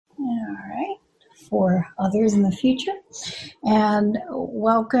right, for others in the future. And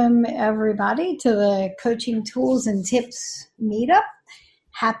welcome everybody to the Coaching Tools and Tips Meetup.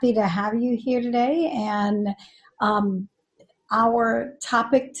 Happy to have you here today. And our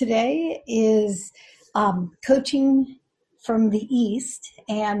topic today is coaching from the East.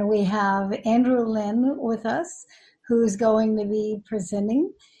 And we have Andrew Lin with us, who's going to be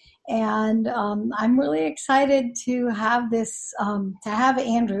presenting. And I'm really excited to have this, to have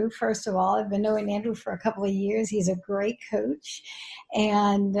Andrew, first of all. I've been knowing Andrew for a couple of years. He's a great coach.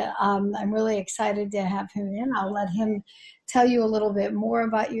 And I'm really excited to have him in. I'll let him tell you a little bit more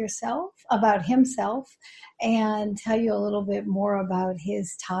about himself, and tell you a little bit more about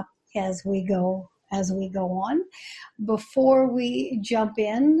his topic as we go on. Before we jump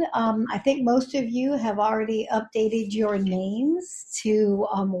in, I think most of you have already updated your names to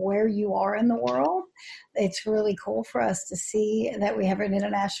where you are in the world. It's really cool for us to see that we have an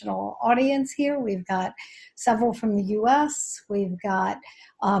international audience here. We've got several from the US. We've got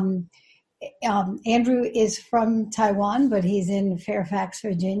Andrew is from Taiwan, but he's in Fairfax,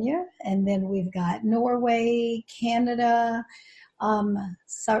 Virginia. And then we've got Norway, Canada,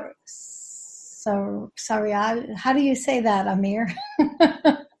 So sorry, how do you say that, Amir?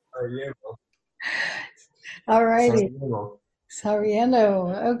 All righty. Sarajevo.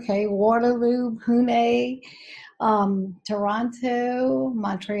 Okay. Waterloo, Pune, Toronto,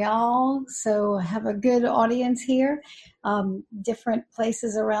 Montreal. So have a good audience here. Different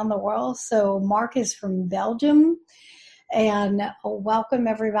places around the world. So Mark is from Belgium. And welcome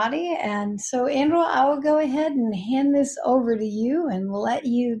everybody. And so Andrew, I will go ahead and hand this over to you and let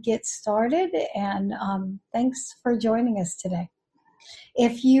you get started. And thanks for joining us today.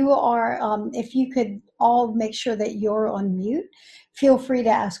 If you could all make sure that you're on mute, feel free to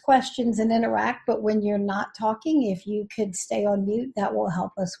ask questions and interact. But when you're not talking, if you could stay on mute, that will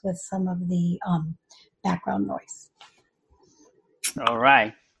help us with some of the background noise. All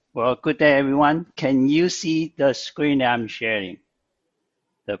right. Well, good day, everyone. Can you see the screen that I'm sharing?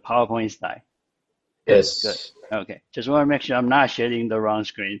 The PowerPoint slide? Yes. Good. Okay. Just want to make sure I'm not sharing the wrong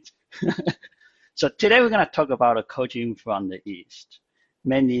screen. So today we're going to talk about a coaching from the East.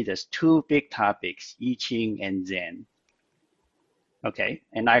 Mainly there's two big topics, I Ching and Zen. Okay.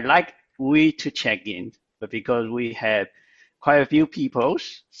 And I like we to check in, but because we have quite a few people,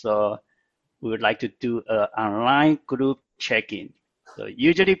 so we would like to do an online group check-in. So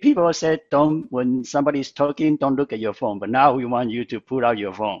usually people say when somebody's talking, don't look at your phone. But now we want you to put out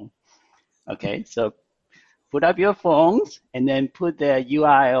your phone. Okay, so put up your phones and then put the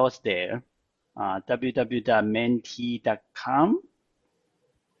URLs there, www.menti.com.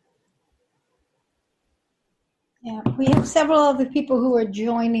 Yeah, we have several other people who are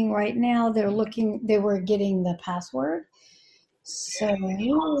joining right now. They were getting the password. So thank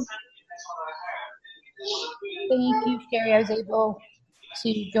you, Sherry. I was able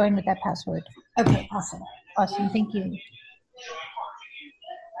to join with that password. Okay, awesome. Awesome, thank you.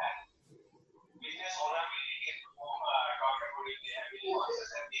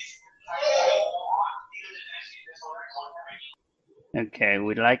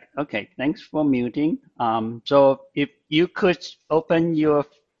 Okay, thanks for muting. So if you could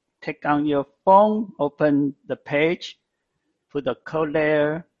take down your phone, open the page, put the code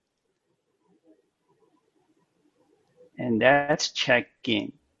there, and that's check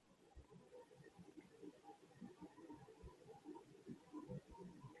in.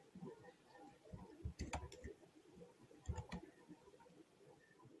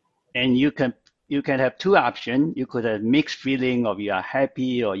 And you can have two options. You could have mixed feeling of you are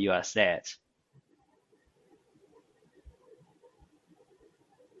happy or you are sad.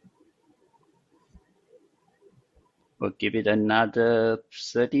 We'll give it another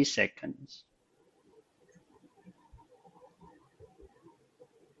 30 seconds.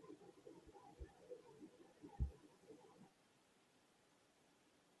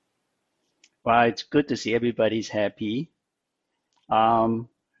 Well, it's good to see everybody's happy.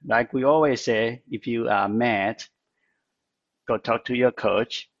 Like we always say, if you are mad, go talk to your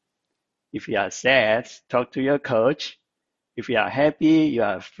coach. If you are sad, talk to your coach. If you are happy, you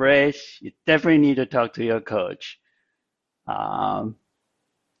are fresh, you definitely need to talk to your coach.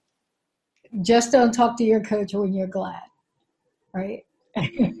 Just don't talk to your coach when you're glad, right?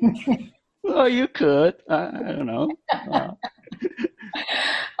 Well, you could. I don't know.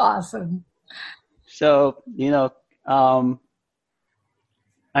 Awesome. So,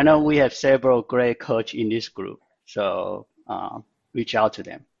 I know we have several great coaches in this group, so reach out to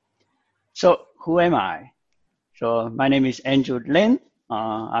them. So who am I? So my name is Andrew Lin.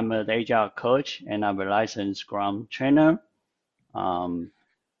 I'm an agile coach and I'm a licensed Scrum trainer.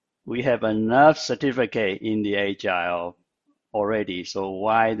 we have enough certificate in the Agile already. So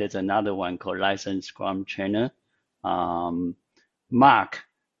why there's another one called Licensed Scrum Trainer? Mark,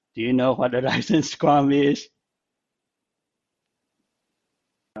 do you know what a Licensed Scrum is?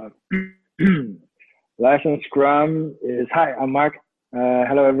 License Scrum is, hi, I'm Mark.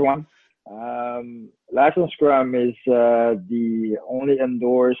 Hello, everyone. License Scrum is the only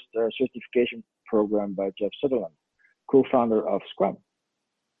endorsed certification program by Jeff Sutherland, co-founder of Scrum.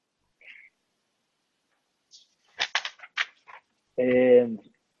 And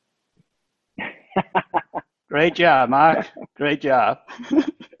great job, Mark. Great job.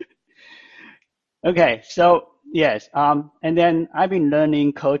 Okay, so yes, and then I've been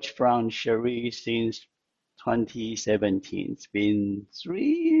learning Coach from Cherie since 2017. It's been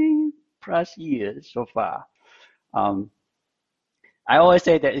 3+ years so far. I always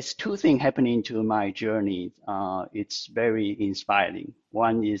say that it's two things happening to my journey. It's very inspiring.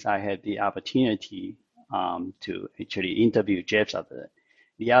 One is I had the opportunity to actually interview Jeff Sutherland.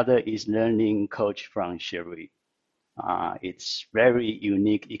 The other is learning Coach from Cherie. It's very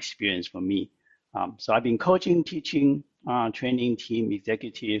unique experience for me. So I've been coaching, teaching, training team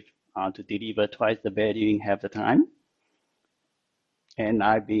executive to deliver twice the value in half the time. And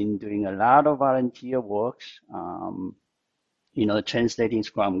I've been doing a lot of volunteer works, translating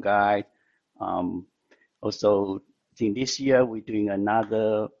Scrum Guide. Also, I think this year we're doing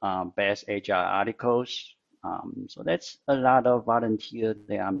another Best Agile articles. So that's a lot of volunteer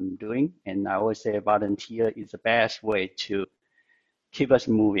that I'm doing. And I always say volunteer is the best way to keep us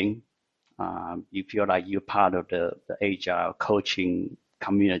moving. You feel like you're part of the Agile coaching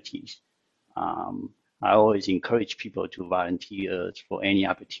communities. I always encourage people to volunteer for any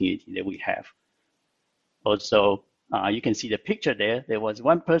opportunity that we have. Also, you can see the picture there. There was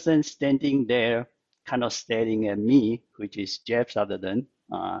one person standing there kind of staring at me, which is Jeff Sutherland.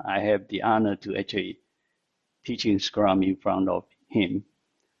 I have the honor to actually teaching Scrum in front of him.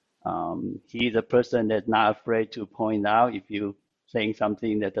 He's a person that's not afraid to point out if you're saying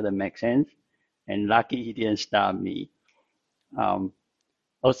something that doesn't make sense. And lucky he didn't stop me.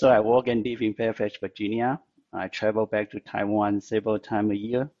 Also, I work and live in Fairfax, Virginia. I travel back to Taiwan several times a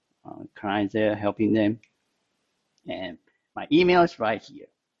year. Clients there, helping them. And my email is right here.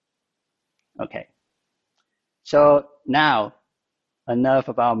 Okay. So now, enough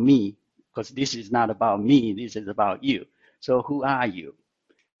about me, because this is not about me, this is about you. So who are you?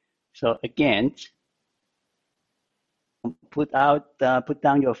 So again, put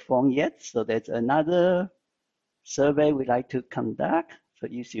down your phone yet. So there's another survey we'd like to conduct. So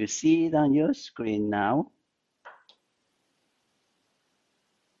you should see it on your screen now.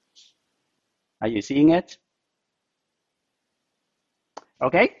 Are you seeing it?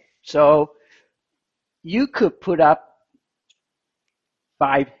 Okay, so you could put up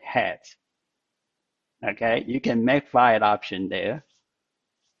 5 heads. Okay, you can make 5 options there.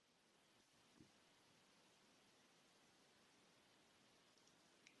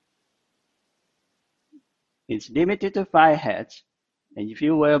 It's limited to 5 heads. And if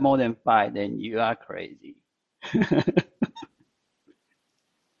you wear more than 5, then you are crazy.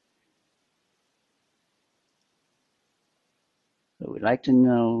 So we'd like to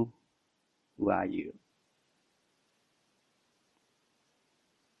know, who are you?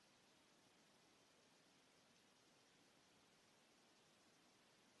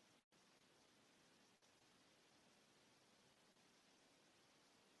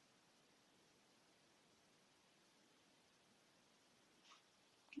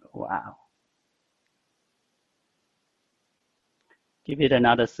 Wow. Give it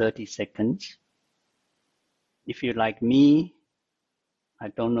another 30 seconds. If you're like me, I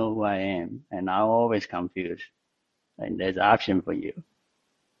don't know who I am, and I'm always confused. And there's an option for you.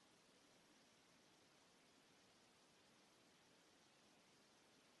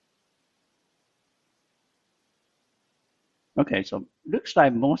 Okay, so looks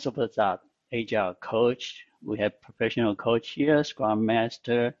like most of us are Agile coach. We have professional coach here, Scrum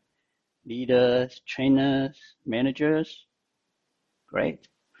Master, leaders, trainers, managers. Great.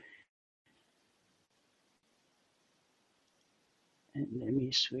 And let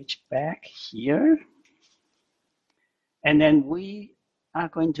me switch back here. And then we are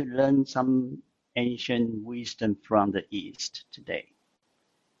going to learn some ancient wisdom from the East today.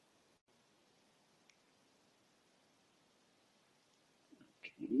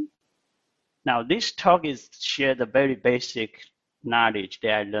 Okay. Now this talk is share the very basic knowledge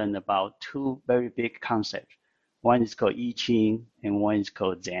that I learned about 2 very big concepts. One is called I Ching and one is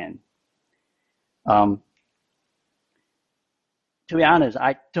called Zen. To be honest,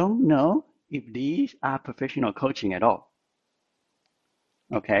 I don't know if these are professional coaching at all.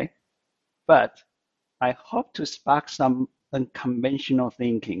 Okay, but I hope to spark some unconventional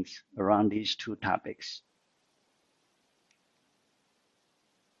thinkings around these two topics.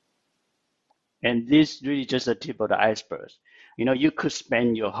 And this is really just the tip of the iceberg. You know, you could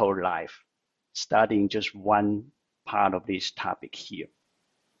spend your whole life studying just one part of this topic here.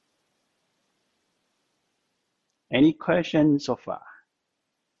 Any questions so far?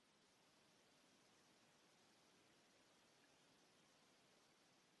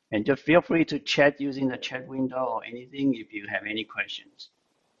 And just feel free to chat using the chat window or anything if you have any questions.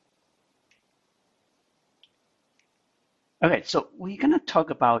 Okay, so we're going to talk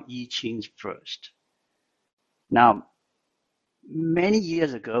about I Ching first. Now, many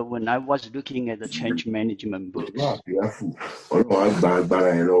years ago, when I was looking at the change management books,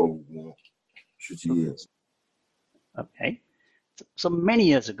 okay, so many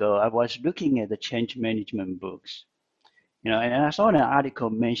years ago, I was looking at the change management books, you know, and I saw an article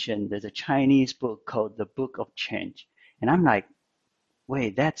mentioned there's a Chinese book called The Book of Change, and I'm like,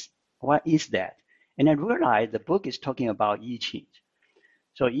 wait, what is that? And I realized the book is talking about I Ching.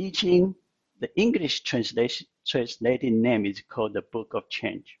 So I Ching, the English translated name is called The Book of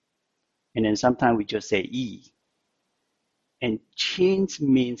Change. And then sometimes we just say Yi. And Qing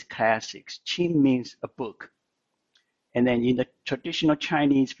means classics. Qing means a book. And then in the traditional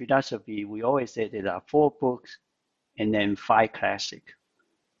Chinese philosophy, we always say there are 4 books and then 5 classic.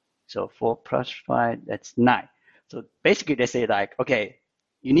 So 4 plus 5, that's 9. So basically they say like, okay,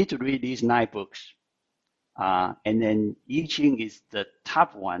 you need to read these 9 books. And then I Ching is the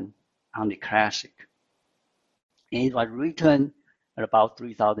top one on the classic. And it was written about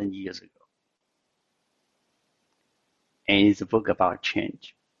 3,000 years ago. And it's a book about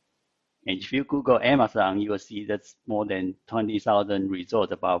change. And if you Google Amazon, you will see that's more than 20,000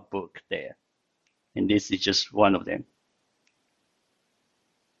 results about book there. And this is just one of them.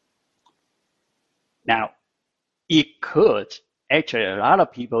 Now, it could, actually a lot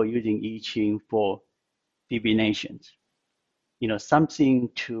of people using I Ching for divinations, you know, something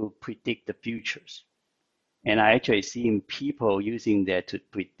to predict the futures. And I actually seen people using that to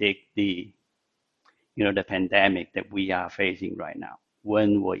predict the, you know, the pandemic that we are facing right now.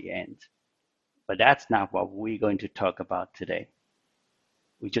 When will it end? But that's not what we're going to talk about today.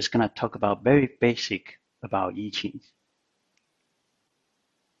 We're just going to talk about very basic about I Ching.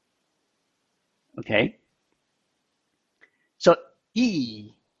 Okay? So I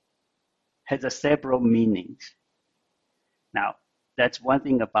has several meanings. Now, that's one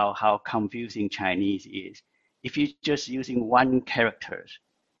thing about how confusing Chinese is. If you're just using one character,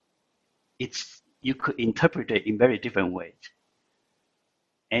 you could interpret it in very different ways.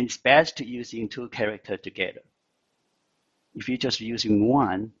 And it's best to using 2 characters together. If you're just using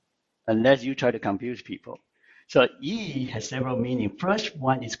one, unless you try to confuse people. So Yi has several meanings. First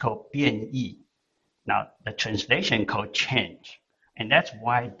one is called Bian Yi. Now, the translation called change. And that's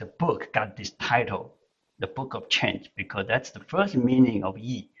why the book got this title, The Book of Change, because that's the first meaning of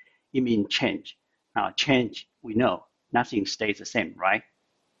Yi. It means change. Now, change, we know, nothing stays the same, right?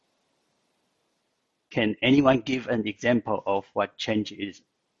 Can anyone give an example of what change is?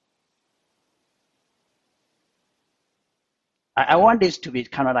 I want this to be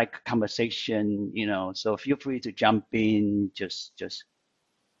kind of like a conversation, you know, so feel free to jump in, just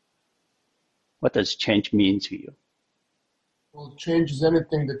what does change mean to you? Well, change is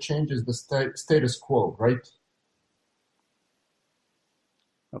anything that changes the status quo, right?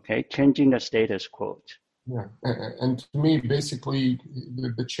 Okay, changing the status quo. Yeah, and to me, basically,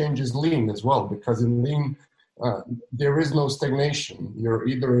 the change is lean as well, because in lean, there is no stagnation. You're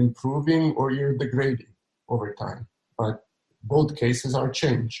either improving or you're degrading over time. But both cases are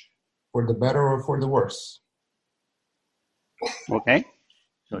change, for the better or for the worse. Okay,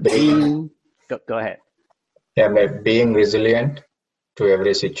 so lean, go ahead. Yeah, being resilient to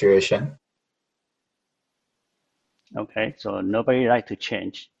every situation. Okay, so nobody like to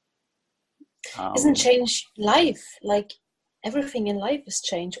change. Isn't change life? Like everything in life is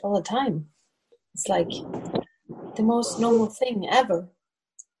change all the time. It's like the most normal thing ever.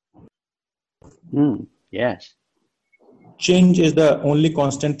 Yes. Change is the only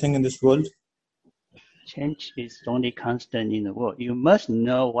constant thing in this world. Change is the only constant in the world. You must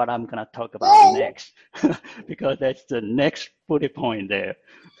know what I'm going to talk about next, because that's the next bullet point there.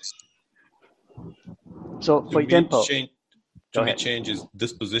 So, for example, to me, change is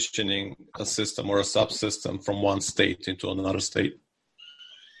dispositioning a system or a subsystem from one state into another state.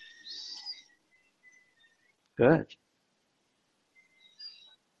 Good.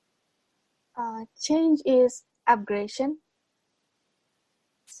 Change is upgradation.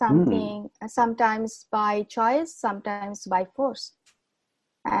 Something sometimes by choice, sometimes by force.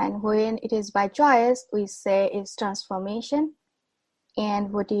 And when it is by choice, we say it's transformation.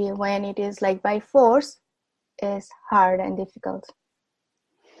 And when it is like by force, is hard and difficult.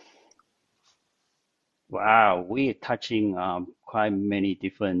 Wow, we're touching quite many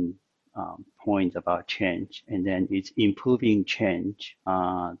different points about change, and then it's improving change,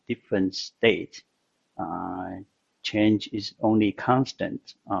 different state. Change is only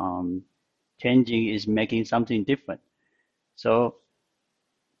constant. Changing is making something different. So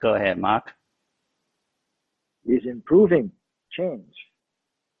go ahead, Mark. Is improving change.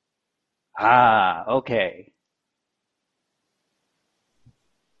 Okay.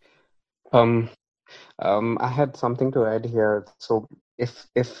 I had something to add here. So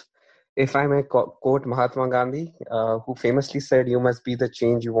if I may quote Mahatma Gandhi, who famously said, "You must be the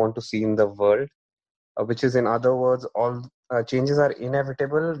change you want to see in the world," which is, in other words, all changes are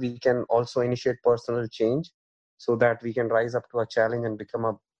inevitable. We can also initiate personal change so that we can rise up to a challenge and become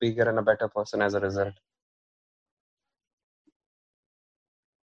a bigger and a better person as a result.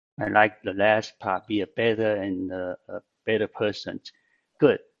 I like the last part, be a better and a better person.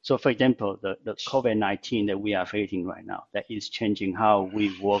 Good. So for example, the COVID-19 that we are facing right now, that is changing how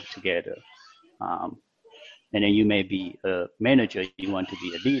we work together. And then you may be a manager, you want to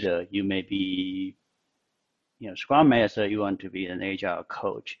be a leader. You may be, Scrum Master, you want to be an agile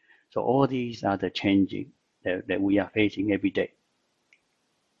coach. So all these are the changing that we are facing every day.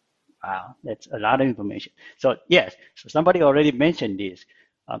 Wow, that's a lot of information. So yes, so somebody already mentioned this.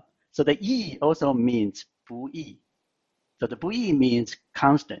 So the E also means 不易. So the 不易 means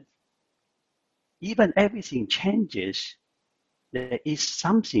constant. Even everything changes, there is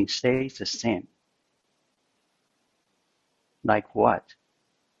something stays the same. Like what?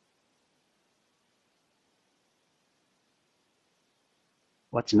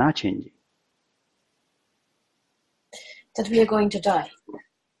 What's not changing? That we are going to die.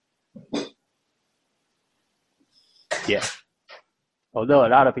 Yeah. Although a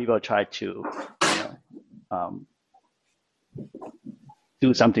lot of people try to,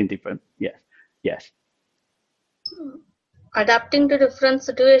 do something different. Yes. Yes. Adapting to different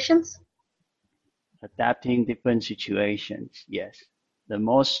situations. Adapting different situations. Yes. The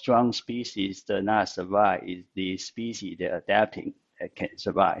most strong species that not survive is the species that are adapting that can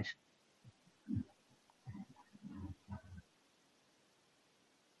survive.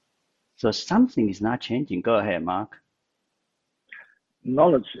 So something is not changing. Go ahead, Mark.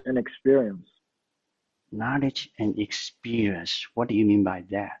 Knowledge and experience. Knowledge and experience. What do you mean by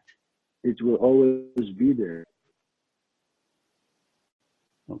that? It will always be there.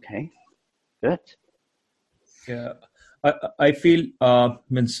 Okay, good. Yeah, I feel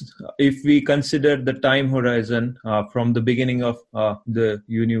means if we consider the time horizon from the beginning of the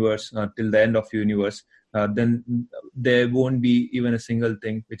universe till the end of universe, then there won't be even a single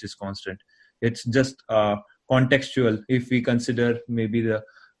thing which is constant. It's just contextual. If we consider maybe the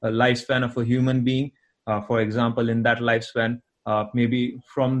lifespan of a human being, for example, in that lifespan, maybe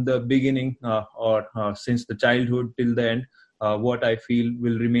from the beginning or since the childhood till the end, what I feel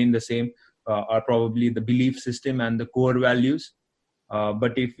will remain the same are probably the belief system and the core values.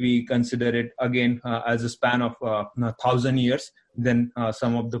 But if we consider it again as a span of 1,000 years, then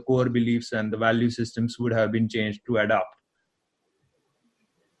some of the core beliefs and the value systems would have been changed to adapt.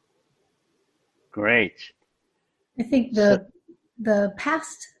 Great. I think the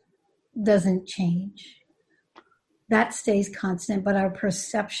past doesn't change. That stays constant, but our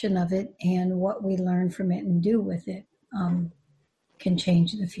perception of it and what we learn from it and do with it can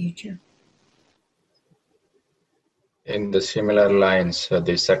change the future. In the similar lines,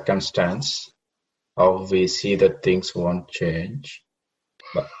 the circumstance, how we see that things won't change,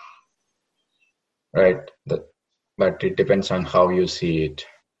 but it depends on how you see it.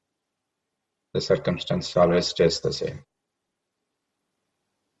 The circumstance always stays the same.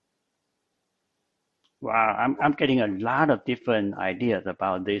 Wow, I'm getting a lot of different ideas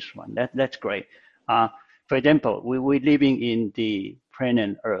about this one. That's great. For example, we're living in the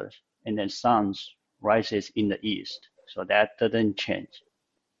planet Earth, and then sun rises in the east, so that doesn't change.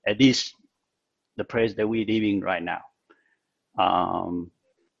 At least the place that we're living right now.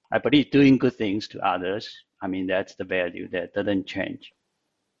 I believe doing good things to others. I mean, that's the value that doesn't change.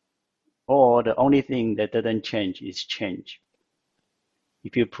 Or the only thing that doesn't change is change.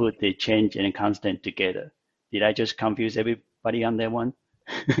 If you put the change and constant together. Did I just confuse everybody on that one?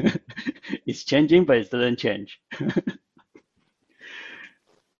 It's changing, but it doesn't change.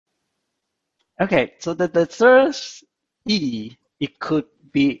 Okay, so the third E, it could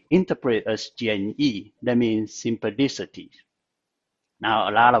be interpreted as 简易. That means simplicity. Now,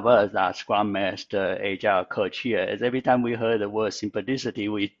 a lot of us are Scrum Master, Agile coach here. As every time we heard the word simplicity,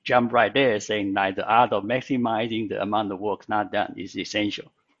 we jump right there saying like the art of maximizing the amount of work not done is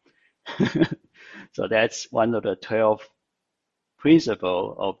essential. So that's one of the 12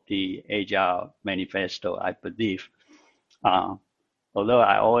 principles of the Agile Manifesto, I believe. Although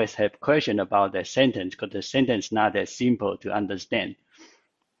I always have question about that sentence because the sentence is not that simple to understand.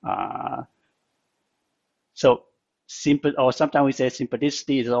 So simple, or sometimes we say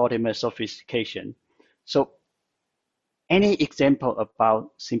simplicity is ultimate sophistication. So any example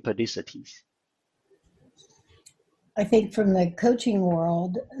about simplicities? I think from the coaching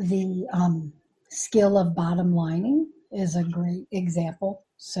world, the skill of bottom lining is a great example.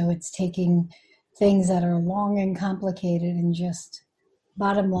 So it's taking things that are long and complicated and just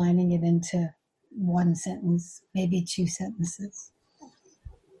bottom lining it into one sentence, maybe two sentences.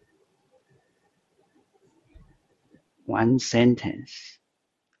 One sentence.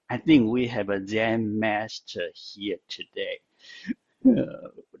 I think we have a Zen master here today.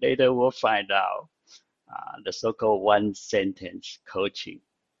 Later we'll find out the so-called one sentence coaching.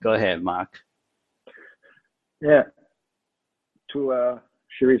 Go ahead, Mark. Yeah. To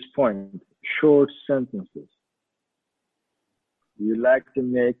Sherry's point, short sentences. You like to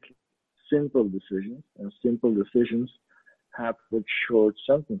make simple decisions, and simple decisions happen with short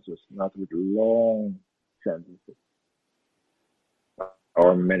sentences, not with long sentences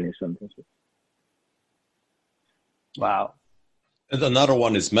or many sentences. Wow. And another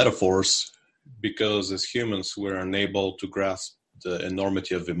one is metaphors, because as humans, we're unable to grasp the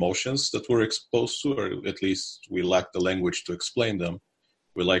enormity of emotions that we're exposed to, or at least we lack the language to explain them.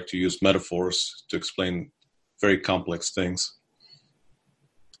 We like to use metaphors to explain very complex things.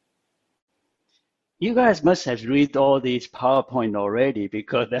 You guys must have read all these PowerPoint already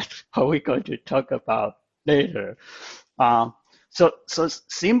because that's what we're going to talk about later. So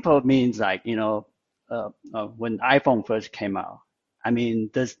simple means like, when iPhone first came out, I mean,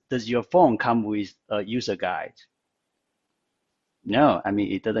 does your phone come with a user guide? No, I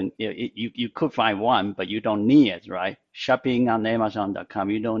mean, it doesn't. You could find one, but you don't need it, right? Shopping on Amazon.com,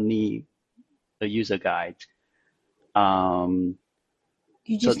 you don't need a user guide.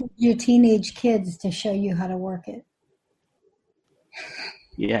 You just need your teenage kids to show you how to work it.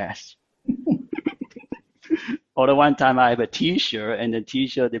 Yes. Or the one time I have a T-shirt, and the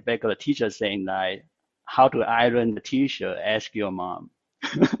T-shirt, the back of the T-shirt saying like, how to iron the T-shirt, ask your mom.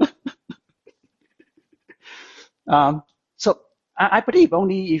 So I believe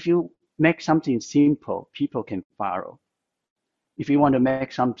only if you make something simple, people can follow. If you want to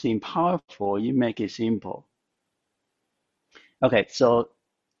make something powerful, you make it simple. Okay, so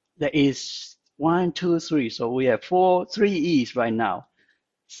there is 1, 2, 3. So we have 3 E's right now.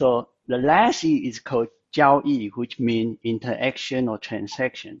 So the last E is called 交易, which means interaction or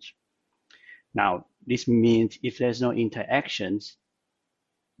transactions. Now, this means if there's no interactions,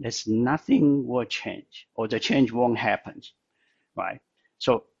 there's nothing will change, or the change won't happen, right?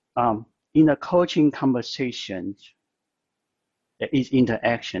 So in the coaching conversations, there is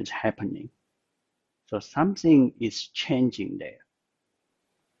interactions happening. So something is changing there.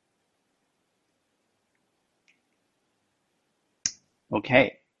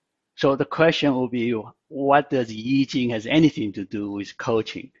 Okay, so the question will be, what does Yi Jing has anything to do with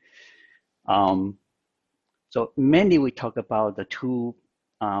coaching? So mainly we talk about the 2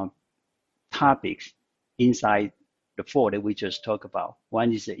 topics inside the 4 that we just talked about.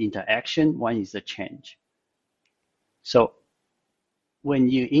 One is the interaction, one is the change. So when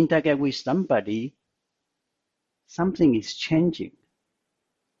you interact with somebody, something is changing.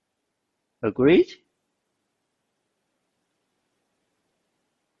 Agreed?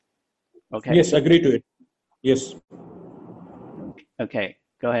 Okay. Yes, agree to it. Yes. Okay,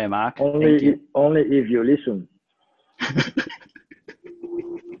 go ahead, Mark. Only if you listen.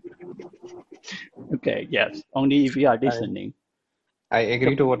 Okay, yes, only if you are listening. I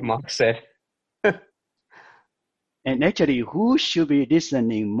agree to what Mark said. And actually, who should be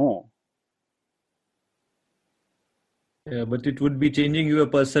listening more? Yeah, but it would be changing your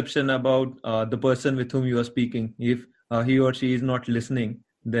perception about the person with whom you are speaking. If he or she is not listening,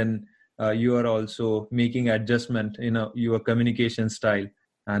 then you are also making adjustment in your communication style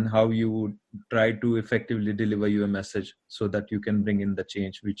and how you would try to effectively deliver your message so that you can bring in the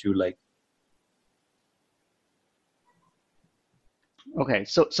change which you like. Okay,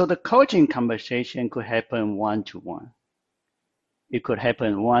 so the coaching conversation could happen one-to-one. It could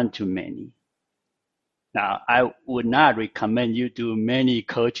happen one-to-many. Now, I would not recommend you do many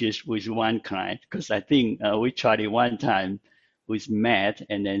coaches with one client, because I think we tried it one time with Matt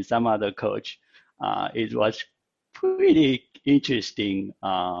and then some other coach. It was pretty interesting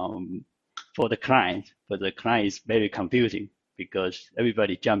for the client. For the client, it's very confusing because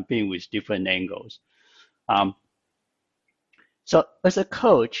everybody jump in with different angles. So as a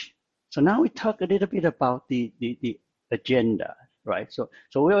coach, so now we talk a little bit about the agenda, right? So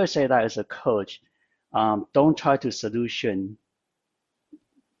we always say that as a coach, don't try to solution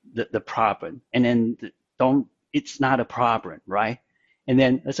the problem, and then it's not a problem, right? And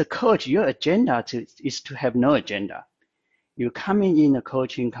then as a coach, your agenda is to have no agenda. You coming in a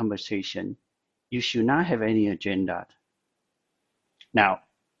coaching conversation, you should not have any agenda. Now,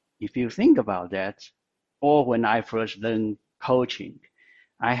 if you think about that, or when I first learned coaching,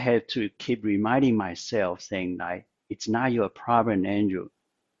 I had to keep reminding myself saying like, it's not your problem, Andrew.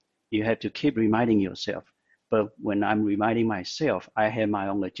 You have to keep reminding yourself. But when I'm reminding myself, I have my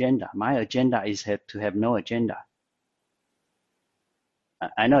own agenda. My agenda is to have no agenda.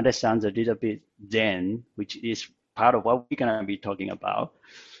 I know that sounds a little bit Zen, which is part of what we're going to be talking about.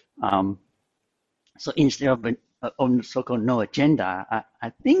 So instead of so-called no agenda, I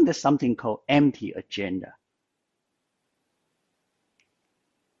think there's something called empty agenda.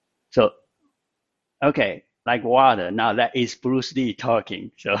 So, okay, like water. Now that is Bruce Lee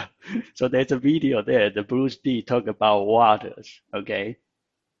talking. So there's a video there. The Bruce Lee talk about waters. Okay,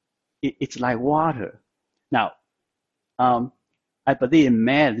 it's like water. Now, I believe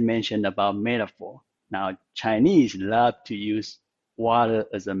Matt mentioned about metaphor. Now, Chinese love to use water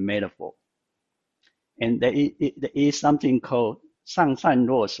as a metaphor. And there is something called 上善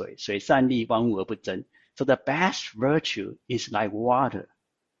若水, 水善利万物而不争. So the best virtue is like water.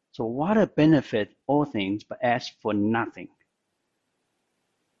 So water benefits all things, but asks for nothing.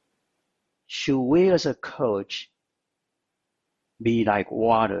 Should we as a coach be like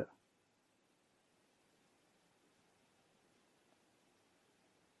water?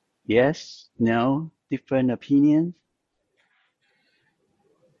 Yes, no, different opinions?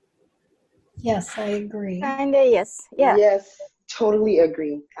 Yes, I agree. Kinda, yes. Yeah. Yes, totally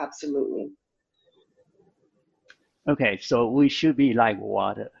agree. Absolutely. Okay, so we should be like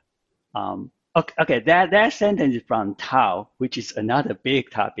water. Okay, that sentence is from Tao, which is another big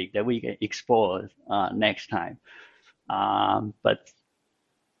topic that we can explore next time. But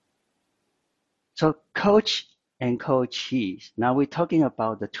so coach and coachees. Now we're talking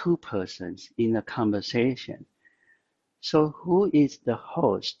about the two persons in a conversation. So who is the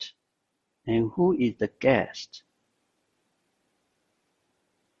host and who is the guest?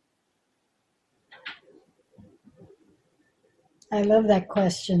 I love that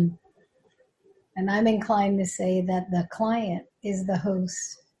question. And I'm inclined to say that the client is the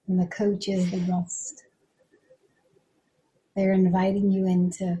host and the coach is the guest. They're inviting you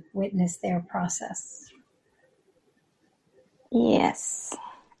in to witness their process. Yes,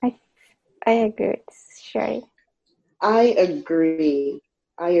 I agree with Sherry. I agree.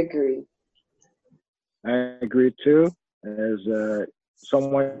 I agree too, as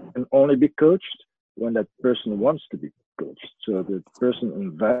someone can only be coached when that person wants to be coached. So the person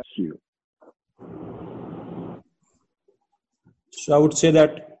invites you. So I would say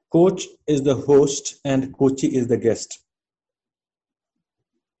that coach is the host and coachee is the guest.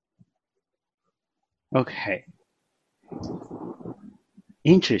 Okay.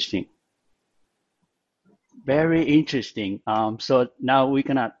 Interesting. Very interesting. So now we're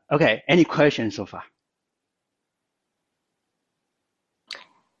gonna, okay, any questions so far?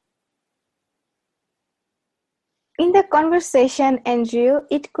 In the conversation, Andrew,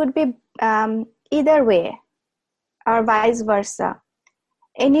 it could be either way or vice versa.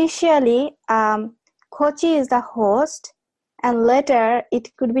 Initially, coachee is the host and later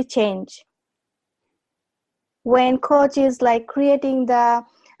it could be changed. When coach is like creating the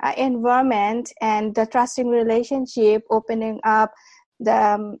environment and the trusting relationship, opening up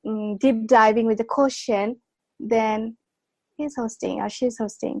the deep diving with the question, then he's hosting or she's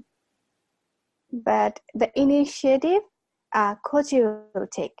hosting. But the initiative, coach will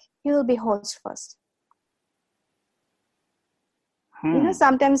take. He will be host first. You know,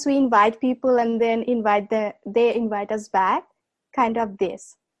 sometimes we invite people and then they invite us back. Kind of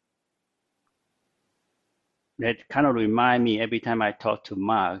this. That kind of remind me every time I talk to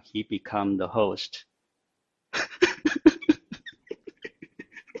Mark, he become the host.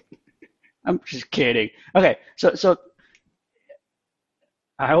 I'm just kidding. Okay, so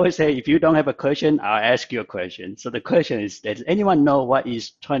I always say if you don't have a question, I'll ask you a question. So the question is, does anyone know what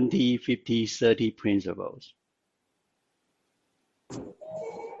is 20, 50, 30 principles?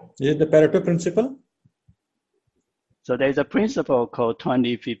 Is it the Pareto principle? So there's a principle called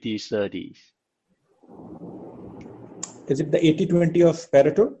 20, 50, 30s. Is it the 80-20 of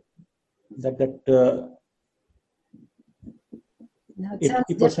Pareto? No, it sounds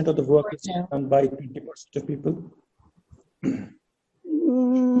 80% of the work is now. done by 20% of people.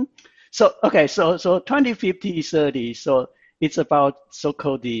 So okay, so 20, 50, 30. So it's about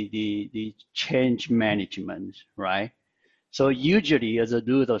so-called the change management, right? So usually, as a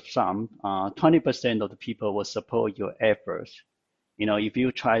rule of thumb, 20% of the people will support your efforts. You know, if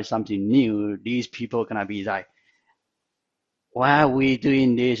you try something new, these people are gonna be like, "Why are we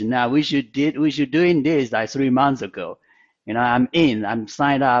doing this now? We should doing this like 3 months ago." You know, I'm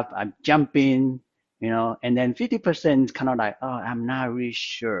signed up, I'm jumping. You know, and then 50% is kind of like, "Oh, I'm not really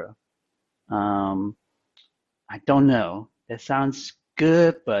sure. I don't know. That sounds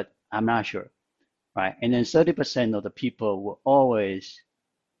good, but I'm not sure." Right? And then 30% of the people will always,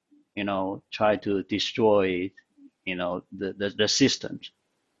 you know, try to destroy, you know, the systems.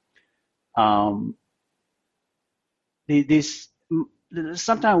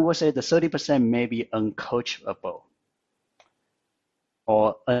 Sometimes we'll say the 30% may be uncoachable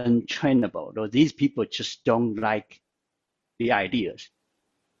or untrainable. Or these people just don't like the ideas.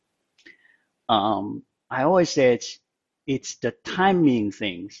 I always say it's the timing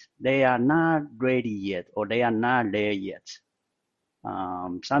things. They are not ready yet, or they are not there yet.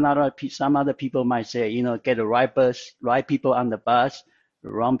 Some other people might say, you know, get the right people on the bus,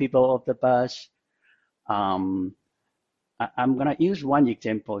 the wrong people off the bus. I'm gonna use one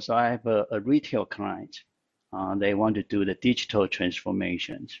example. So I have a retail client. They want to do the digital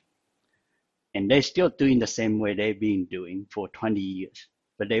transformations, and they're still doing the same way they've been doing for 20 years.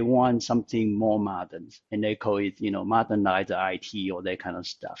 But they want something more modern, and they call it, you know, modernize the IT or that kind of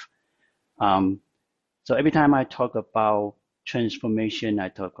stuff. So every time I talk about transformation, I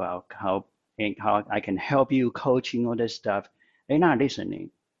talk about how I can help you coaching all this stuff. They're not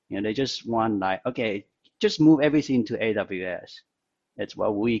listening. You know, they just want like, okay, just move everything to AWS. That's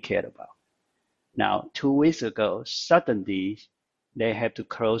what we cared about. Now, 2 weeks ago, suddenly they have to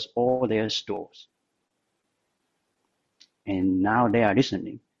close all their stores. And now they are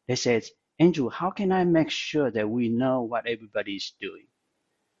listening. They said, "Andrew, how can I make sure that we know what everybody's doing?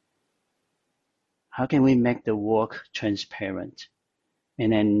 How can we make the work transparent?"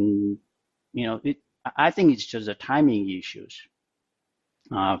 And then, you know, I think it's just the timing issues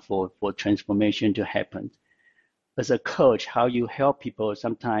for transformation to happen. As a coach, how you help people,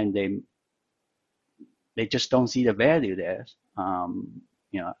 sometimes they just don't see the value there.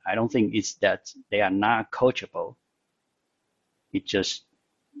 You know, I don't think it's that they are not coachable. It's just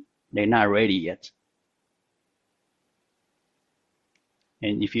they're not ready yet.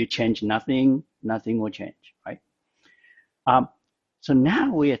 And if you change nothing, nothing will change, right? So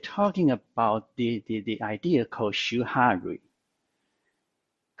now we are talking about the idea called Shuhari.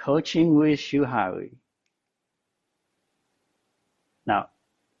 Coaching with Shuhari. Now,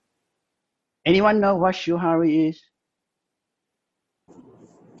 anyone know what Shuhari is?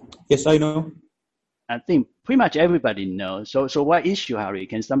 Yes, I know. I think pretty much everybody knows. So what is Shuhari?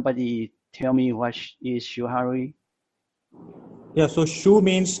 Can somebody tell me what is Shuhari? Yeah, so Shu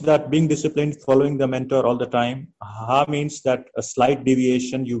means that being disciplined, following the mentor all the time. Ha means that a slight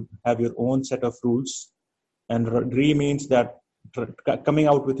deviation, you have your own set of rules. And Ri means that coming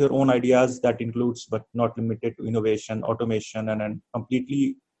out with your own ideas that includes but not limited to innovation, automation, and then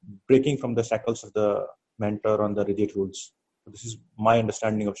completely breaking from the shackles of the mentor on the rigid rules. So this is my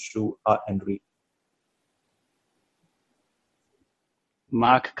understanding of Shu, Ha, and Ri.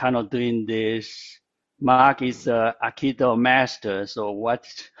 Mark kind of doing this. Mark is an Aikido master. So what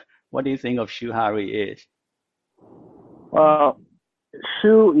do you think of Shuhari is? Well,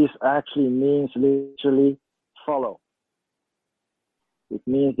 Shu is actually means literally follow. It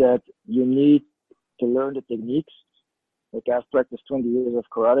means that you need to learn the techniques. Like I've practiced 20 years of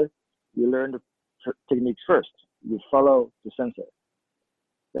karate. You learn the techniques first. You follow the sensei.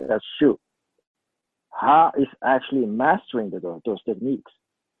 That's Shu. Ha is actually mastering those techniques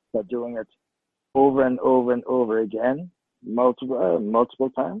by doing it over and over and over again, multiple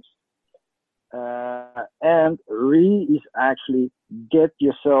times. And Ri is actually get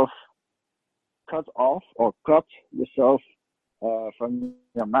yourself cut off or cut yourself from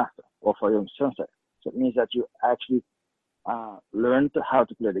your master or from your sensei. So it means that you actually learn how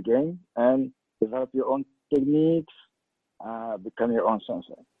to play the game and develop your own techniques, become your own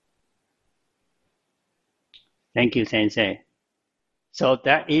sensei. Thank you, Sensei. So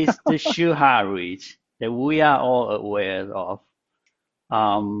that is the Shuhari that we are all aware of.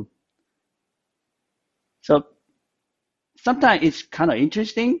 So sometimes it's kind of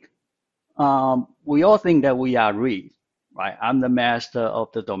interesting. We all think that we are Ri, right? I'm the master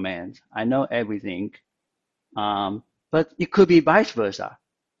of the domains. I know everything. But it could be vice versa.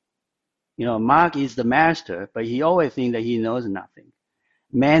 You know, Mark is the master, but he always thinks that he knows nothing.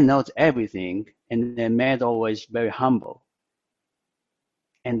 man knows everything, and then man always very humble.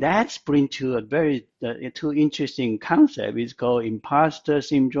 And that's bring to two interesting concept. It's called imposter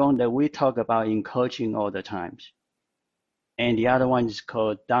syndrome that we talk about in coaching all the times. And the other one is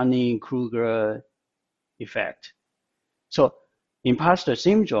called Dunning-Kruger effect. So imposter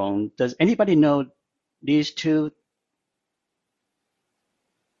syndrome, does anybody know these two?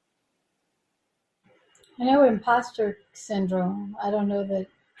 I know imposter syndrome. I don't know that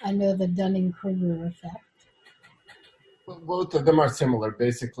I know the Dunning-Kruger effect. Well, both of them are similar.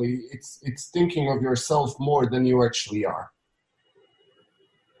 Basically, it's thinking of yourself more than you actually are.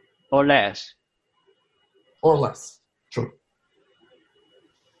 Or less. Or less. True.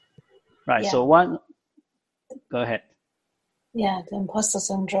 Right. Yeah. So one, go ahead. Yeah, the imposter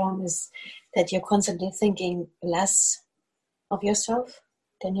syndrome is that you're constantly thinking less of yourself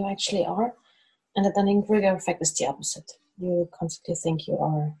than you actually are. And the Dunning-Kruger effect is the opposite. You constantly think you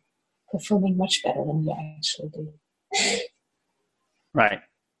are performing much better than you actually do. Right.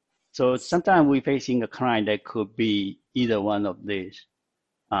 So sometimes we're facing a client that could be either one of these.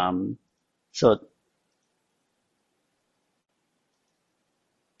 So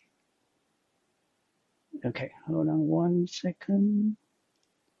okay, hold on 1 second.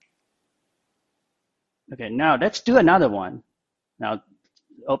 Okay, now let's do another one. Now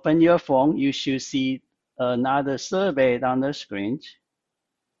open your phone. You should see another survey on the screen.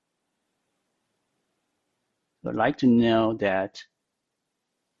 I'd like to know that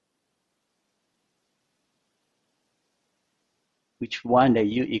which one that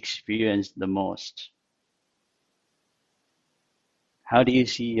you experience the most. How do you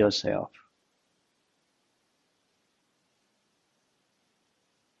see yourself?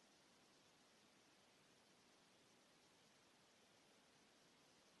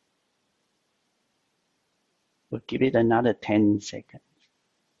 We'll give it another 10 seconds.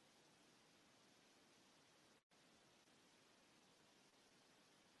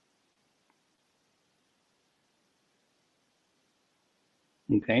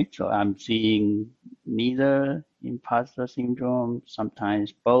 Okay, so I'm seeing neither imposter syndrome,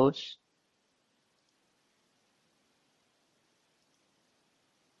 sometimes both.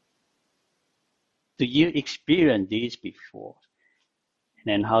 Do you experience these before?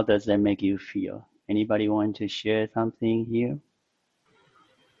 And then how does that make you feel? Anybody want to share something here?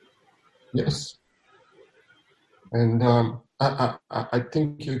 Yes. And I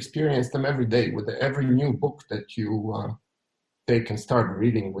think you experience them every day with every new book that you take and start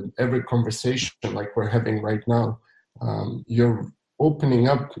reading, with every conversation like we're having right now. You're opening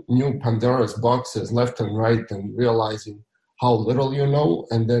up new Pandora's boxes left and right and realizing how little you know,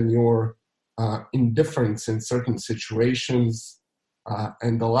 and then your indifference in certain situations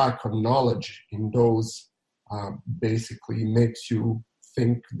and the lack of knowledge in those basically makes you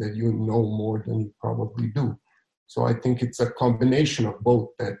think that you know more than you probably do. So I think it's a combination of both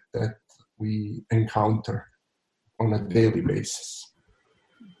that we encounter on a daily basis.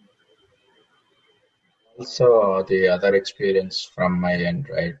 Also, the other experience from my end,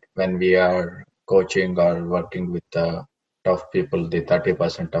 right? When we are coaching or working with the tough people, the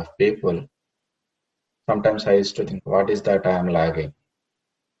 30% of people, sometimes I used to think, what is that I am lagging?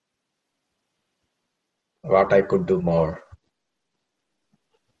 What I could do more.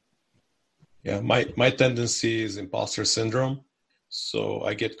 Yeah, my tendency is imposter syndrome. So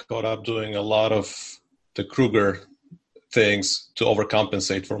I get caught up doing a lot of the Kruger things to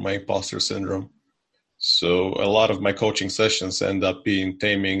overcompensate for my imposter syndrome. So a lot of my coaching sessions end up being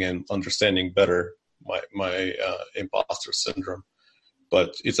taming and understanding better my imposter syndrome.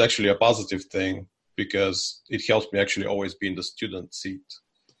 But it's actually a positive thing because it helps me actually always be in the student seat.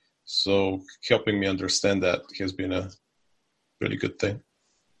 So helping me understand that has been a really good thing.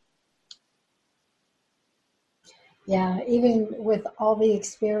 Yeah, even with all the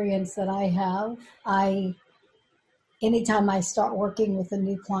experience that I have, anytime I start working with a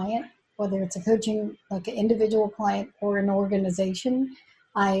new client, whether it's a coaching, like an individual client or an organization,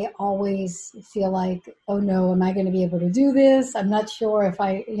 I always feel like, oh no, am I going to be able to do this? I'm not sure if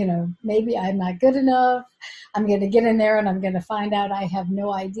maybe I'm not good enough. I'm going to get in there and I'm going to find out I have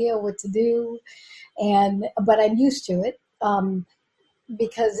no idea what to do. But I'm used to it.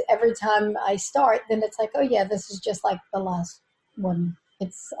 Because every time I start, then it's like, oh yeah, this is just like the last one.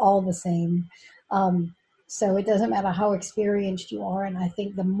 It's all the same. So it doesn't matter how experienced you are. And I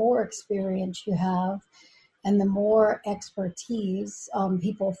think the more experience you have and the more expertise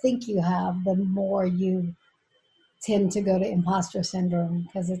people think you have, the more you tend to go to imposter syndrome,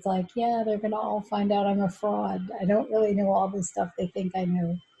 because it's like, yeah, they're going to all find out I'm a fraud. I don't really know all this stuff they think I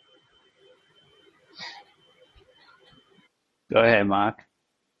know. Go ahead, Mark.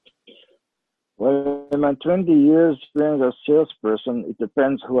 Well, in my 20 years experience as a salesperson, it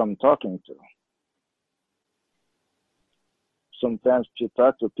depends who I'm talking to. Sometimes you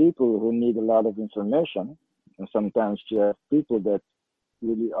talk to people who need a lot of information, and sometimes you have people that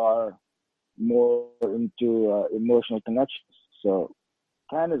really are more into emotional connections. So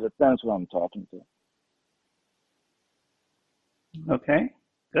kind of depends who I'm talking to. Okay,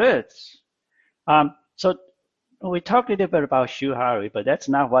 good. So we talked a little bit about Shuhari, but that's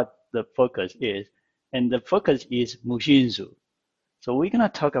not what the focus is. And the focus is Mushinzu. So we're going to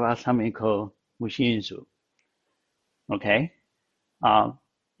talk about something called Mushinzu. Okay?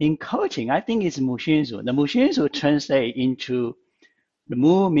 In coaching, I think it's Mushinzu. The Mushinzu translate into, the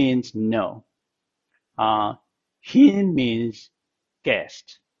Mu means no. Hin means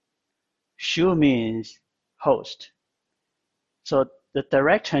guest. Shu means host. So the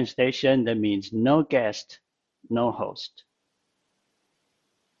direct translation, that means no guest, no host.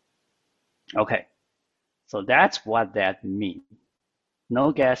 Okay, so that's what that means.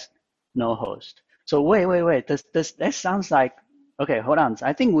 No guest, no host. So wait. That sounds like, okay, hold on.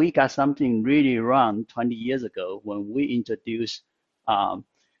 I think we got something really wrong 20 years ago when we introduced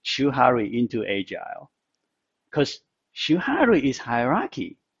Shuhari into Agile. Because Shuhari is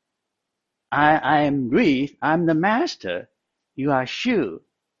hierarchy. I am Reed, I'm the master. You are Shu.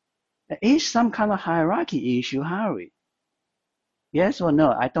 There is some kind of hierarchy in Shuhari. Yes or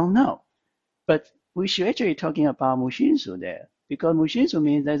no? I don't know. But we should actually talking about Mushinzu there, because Mushinzu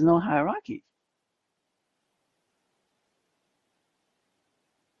means there's no hierarchy.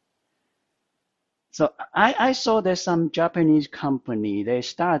 So I saw there's some Japanese company, they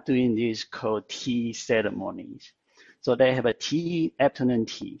start doing this called tea ceremonies. So they have a tea, afternoon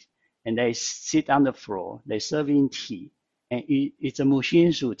tea, and they sit on the floor, they're serving tea, and it's a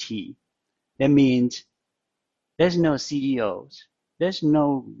Mushinzu tea. That means there's no CEOs, there's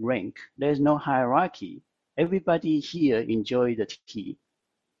no rank, there's no hierarchy. Everybody here enjoy the tea,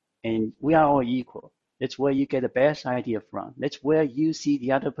 and we are all equal. That's where you get the best idea from. That's where you see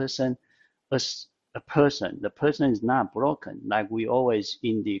the other person as a person. The person is not broken. Like we always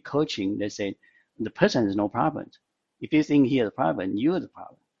in the coaching, they say the person has no problems. If you think he has a problem, you're the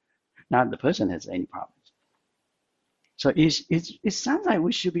problem. Not the person has any problems. So it sounds like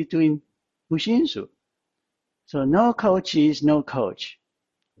we should be doing Mushinzu. So no coaches, no coach,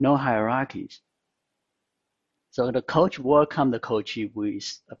 no hierarchies. So the coach welcome the coachee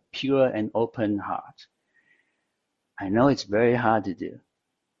with a pure and open heart. I know it's very hard to do.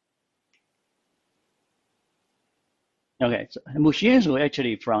 Okay, so Mushinzu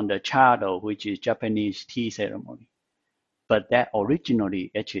actually from the Chado, which is Japanese tea ceremony, but that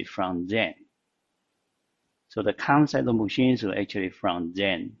originally actually from Zen. So the concept of Mushinzu actually from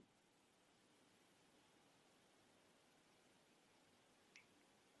Zen.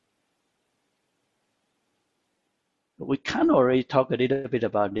 We kind of already talked a little bit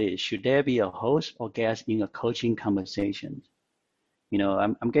about this. Should there be a host or guest in a coaching conversation? You know,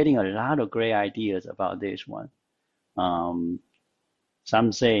 I'm getting a lot of great ideas about this one.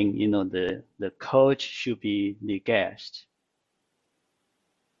 Some saying, you know, the coach should be the guest.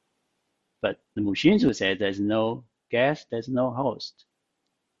 But the Mushinzu said there's no guest, there's no host.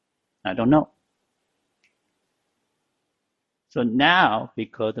 I don't know. So now,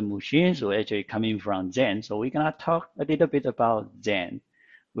 because the Mushinzu actually coming from Zen, so we're gonna talk a little bit about Zen.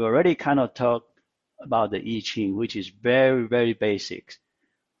 We already kind of talked about the I Ching, which is very, very basic.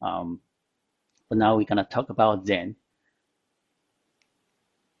 But now we're gonna talk about Zen.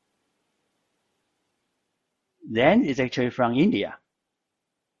 Zen is actually from India.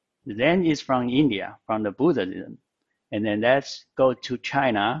 Zen is from India, from the Buddhism. And then let's go to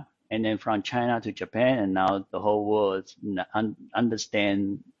China, and then from China to Japan, and now the whole world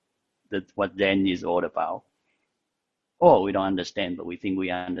understand what Zen is all about. Or we don't understand, but we think we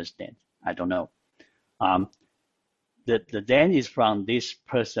understand. I don't know. The Zen is from this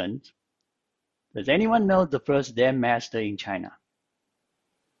person. Does anyone know the first Zen master in China?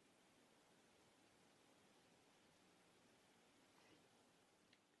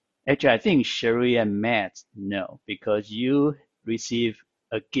 Actually, I think Sherry and Matt know, because you received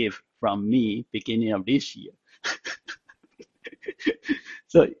a gift from me beginning of this year.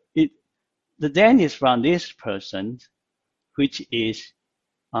 So the Zen is from this person, which is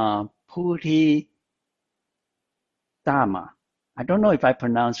Puti Dharma. I don't know if I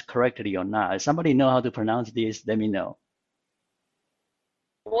pronounced correctly or not. If somebody know how to pronounce this, let me know.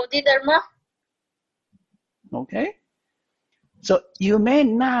 Bodhidharma. Okay. So you may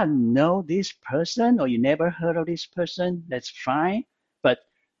not know this person, or you never heard of this person. That's fine. But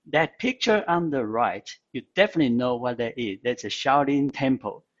that picture on the right, you definitely know what that is. That's a Shaolin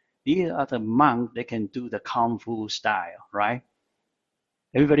temple. these are the monks that can do the Kung Fu style, right?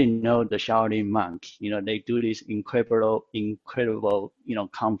 Everybody know the Shaolin monk. They do this incredible,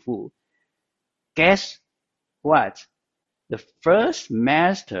 Kung Fu. Guess what? The first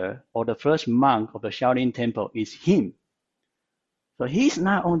master or the first monk of the Shaolin Temple is him. So he's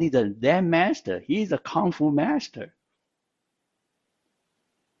not only the Zen master, he's a Kung Fu master.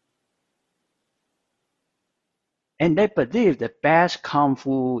 And they believe the best Kung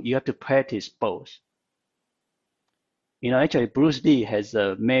Fu, you have to practice both. Actually, Bruce Lee has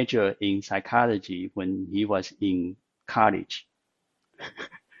a major in psychology when he was in college.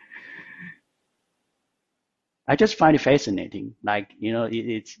 I just find it fascinating.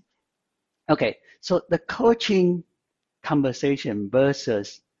 It's okay. So the coaching conversation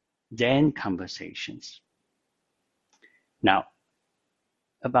versus Zen conversations. Now,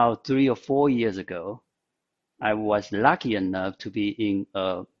 about 3 or 4 years ago, I was lucky enough to be in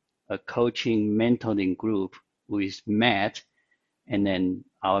a coaching mentoring group with Matt, and then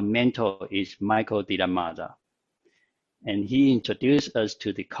our mentor is Michael Dilamada. And he introduced us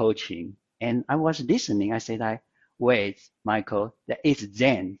to the coaching. And I was listening. I said, wait, Michael, that is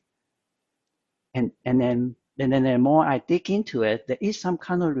Zen. And then the more I dig into it, there is some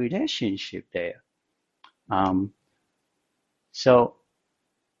kind of relationship there. So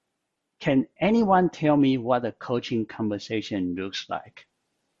can anyone tell me what a coaching conversation looks like?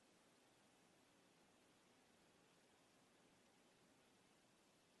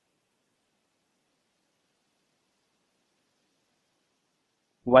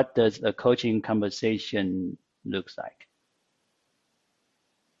 What does a coaching conversation look like?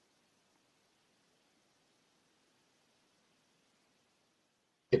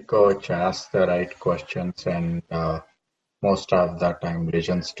 The coach asks the right questions and most of the time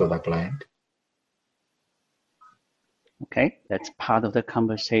listens to the client. Okay, that's part of the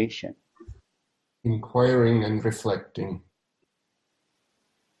conversation. Inquiring and reflecting.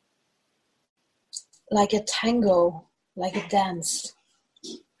 Like a tango, like a dance.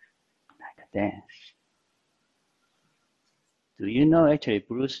 Like a dance. Do you know actually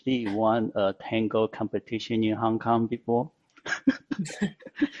Bruce Lee won a tango competition in Hong Kong before?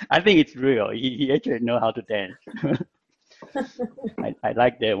 I think it's real. He actually know how to dance. I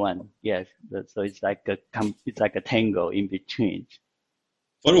like that one. Yes. So it's like a tango in between.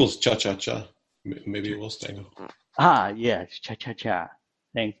 Thought it was cha-cha-cha. Maybe it was tango. Yes, cha-cha-cha.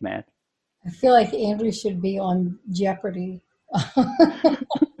 Thanks, Matt. I feel like Andrew should be on Jeopardy.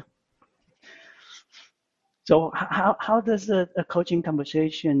 So how does a coaching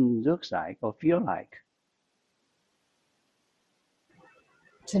conversation looks like or feel like?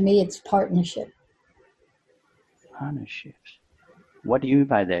 To me, it's partnership. Partnerships. What do you mean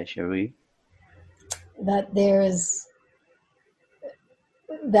by that, Cherie? That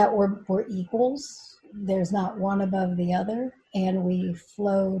we're equals. There's not one above the other, and we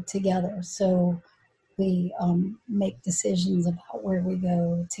flow together. So we make decisions about where we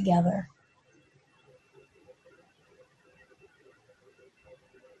go together.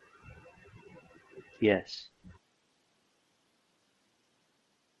 Yes.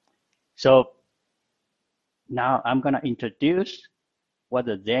 So now I'm going to introduce what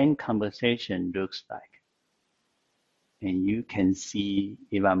the Zen conversation looks like. And you can see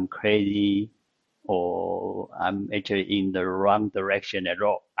if I'm crazy or I'm actually in the wrong direction at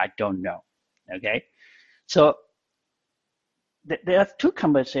all. I don't know. Okay. So there are two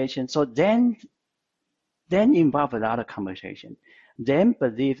conversations. So Zen involve a lot of conversation. Zen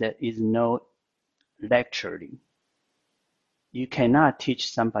believe that is no lecturing. You cannot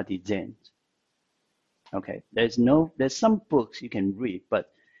teach somebody Zen. Okay, there's some books you can read,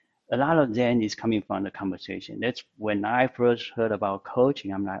 but a lot of Zen is coming from the conversation. That's when I first heard about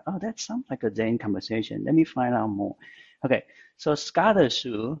coaching. I'm like, oh, that sounds like a Zen conversation. Let me find out more. Okay, so Scott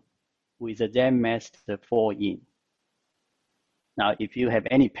Su with a Zen master 4-in. Now, if you have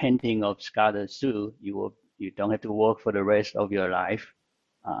any painting of Scott Su, you don't have to work for the rest of your life.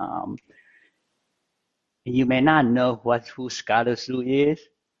 You may not know who Scott Su is,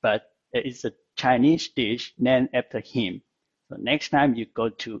 but it's a Chinese dish named after him. So next time you go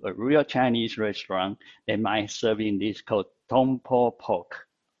to a real Chinese restaurant, they might serving this called Tong Po pork.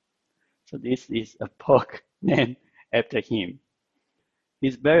 So this is a pork named after him.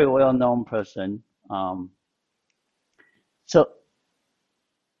 He's a very well-known person. So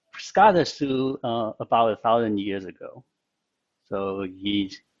Scott Su, about 1,000 years ago. So he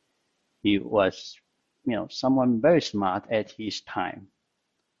was, someone very smart at his time.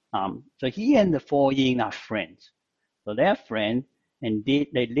 So he and the 4-in are friends. So they're friends, and they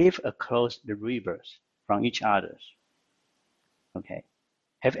live across the rivers from each other. Okay.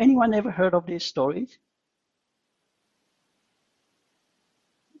 Have anyone ever heard of these stories?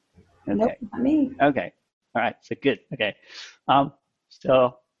 Okay. Nope, not me. Okay. All right. So good. Okay.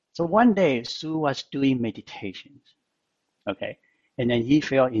 So one day Sue was doing meditations. Okay. And then he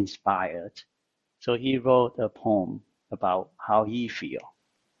felt inspired. So he wrote a poem about how he feels.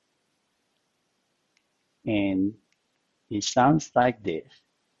 And it sounds like this.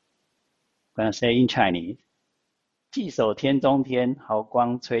 I'm going to say in Chinese. 既守天中天，毫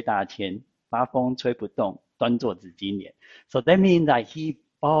光吹大天，八风吹不动，端坐紫金莲. So that means that he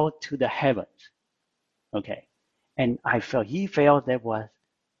bowed to the heavens. Okay. And he felt there was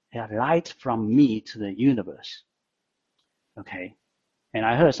a light from me to the universe. Okay. And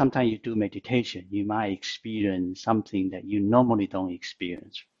I heard sometimes you do meditation, you might experience something that you normally don't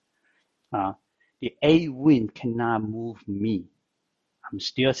experience. The eight wind cannot move me. I'm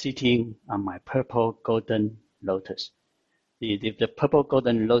still sitting on my purple golden lotus. The purple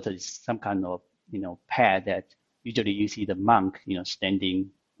golden lotus is some kind of, pad that usually you see the monk, standing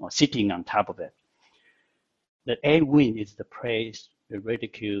or sitting on top of it. The eight wind is the praise, the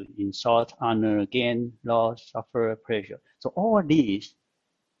ridicule, insult, honor, gain, loss, suffer, pleasure. So all these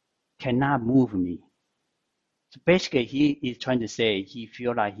cannot move me. So basically, he is trying to say he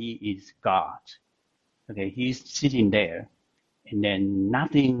feels like he is God. Okay, he's sitting there, and then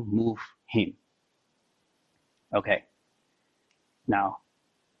nothing moves him. Okay. Now,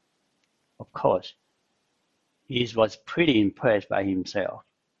 of course, he was pretty impressed by himself.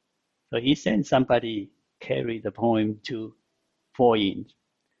 So he sent somebody carry the poem to 4 Yin.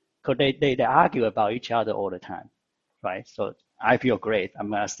 Because they argue about each other all the time, right? So I feel great. I'm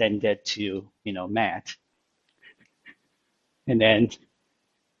going to send that to, Matt. And then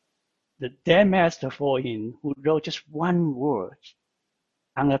the then master 4 Yin, who wrote just one word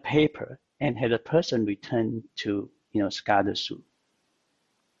on a paper and had a person return to, Scottish Sue.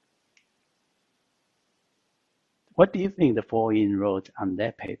 What do you think the 4 Yin wrote on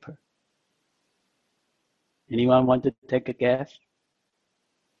that paper? Anyone want to take a guess?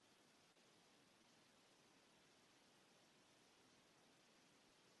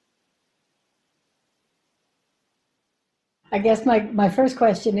 I guess my first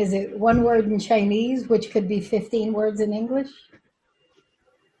question is it one word in Chinese, which could be 15 words in English?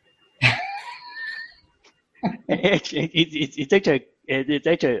 It's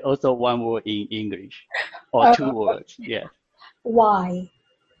actually also one word in English, or 2 words. Yeah. Why?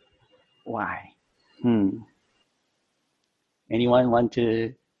 Why? Anyone want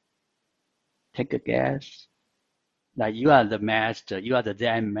to take a guess? Like you are the master, you are the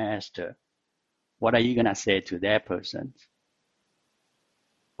Zen master. What are you gonna say to that person?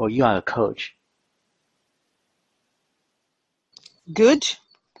 Or you are a coach. Good.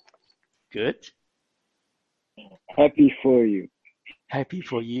 Good. Happy for you. Happy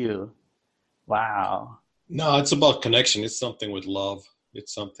for you. Wow. No, it's about connection. It's something with love.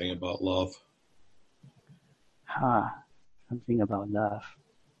 It's something about love. Something about love.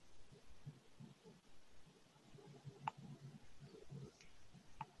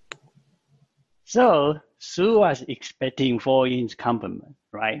 So Sue was expecting 4 Yin's compliment,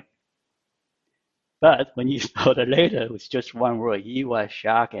 right? But when you saw the letter with just one word, he was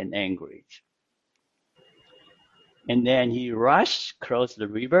shocked and angry. And then he rushed across the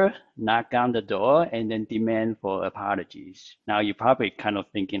river, knocked on the door, and then demand for apologies. Now you're probably kind of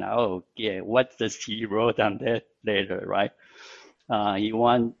thinking, oh, yeah, what does he wrote on that letter, right? He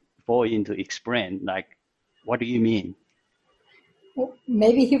want 4 Yin to explain, like, what do you mean? Well,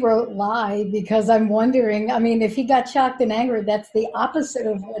 maybe he wrote lie, because I'm wondering, if he got shocked and angry, that's the opposite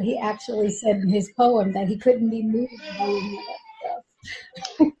of what he actually said in his poem, that he couldn't be moved by any of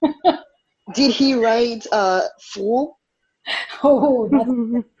that stuff. Did he write fool? Oh, that's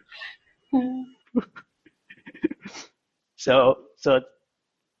So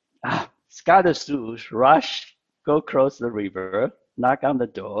Scottish Sue rushed, go across the river, knock on the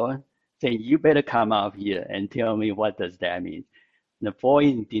door, saying, you better come out here and tell me what does that mean. The 4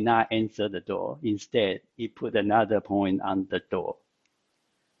 Yin did not answer the door. Instead, he put another point on the door.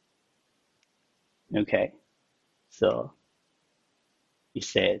 Okay, so he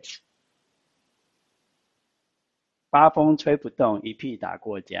said, 八风吹不动，一屁打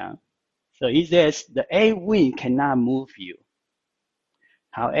过江. So he says, the eight wind cannot move you.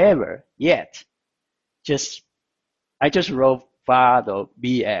 However, yet, I just wrote Fad or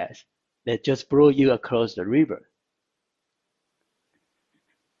BS that just blew you across the river.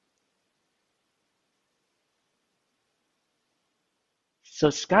 So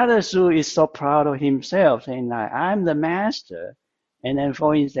Scottish Sue is so proud of himself, saying like, I'm the master. And then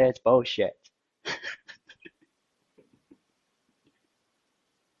 4 Yin says, bullshit.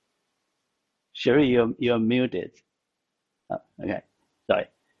 Sherry, you're muted. Oh, okay, sorry.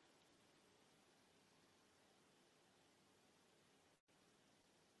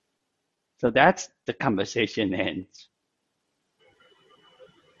 So that's the conversation ends.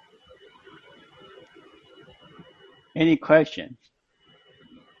 Any questions?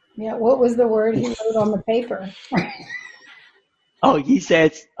 Yeah, what was the word he wrote on the paper? Oh, he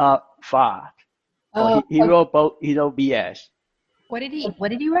says fart. Oh, he wrote both. He wrote BS. What did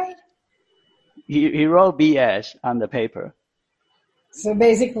he write? He wrote BS on the paper. So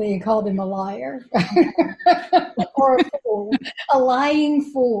basically, he called him a liar or a fool, a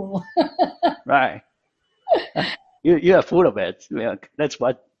lying fool. Right. You're full of it. That's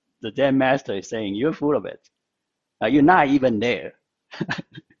what the Zen master is saying. You're full of it. You're not even there.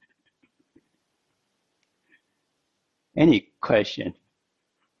 Any question?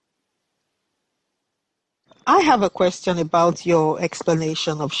 I have a question about your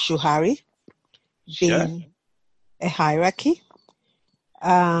explanation of Shuhari being a hierarchy.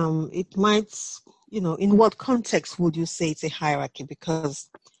 It might, in what context would you say it's a hierarchy? Because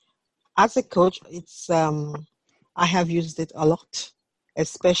as a coach, I have used it a lot,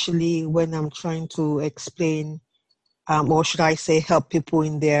 especially when I'm trying to explain, or should I say help people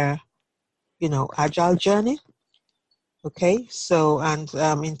in their, agile journey. Okay, so, and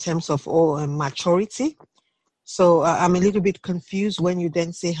in terms of maturity. So I'm a little bit confused when you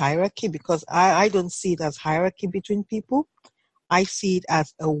then say hierarchy, because I don't see it as hierarchy between people. I see it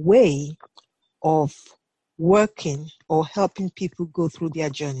as a way of working or helping people go through their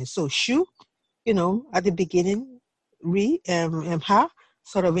journey. So Shu, at the beginning, Ha,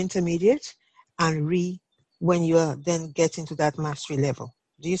 sort of intermediate, and Ri when you are then getting to that mastery level.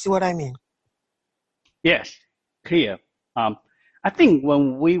 Do you see what I mean? Yes, clear. I think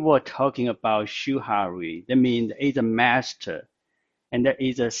when we were talking about Shuhari, that means there is a master and there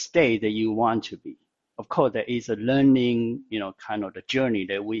is a state that you want to be. Of course, there is a learning, kind of the journey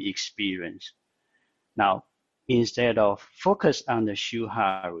that we experience. Now, instead of focus on the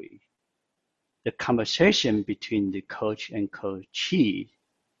Shuhari, the conversation between the coach and coachee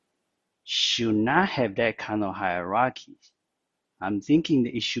should not have that kind of hierarchy. I'm thinking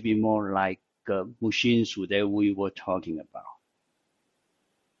that it should be more like Mushinsu that we were talking about.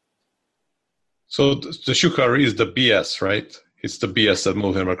 So the Shuhari is the BS, right? It's the BS that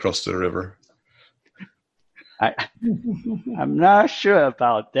moved him across the river. I'm not sure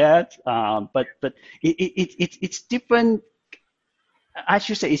about that, but it's different. I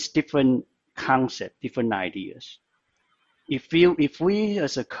should say it's different concept, different ideas. If we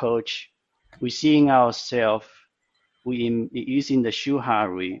as a coach, we're seeing ourselves, we using the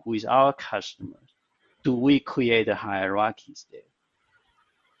Shuhari with our customers, do we create the hierarchies there?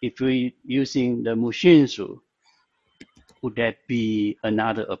 If we're using the Mushinsu, would that be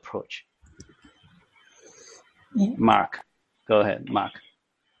another approach? Yeah. Mark, go ahead, Mark.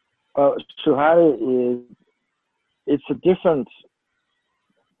 Shuhari it's a different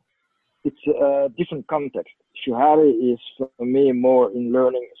context. Shuhari is for me more in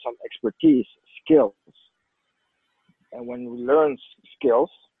learning some expertise, skills. And when we learn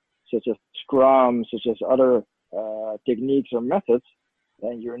skills, such as Scrum, such as other techniques or methods,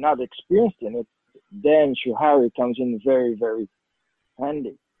 and you're not experienced in it, then Shuhari comes in very, very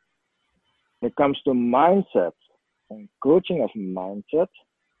handy. When it comes to mindset and coaching of mindset,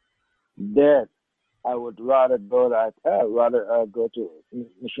 that I would rather go to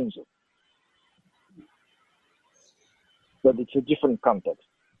Mushinsu. But it's a different context.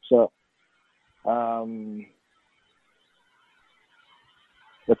 So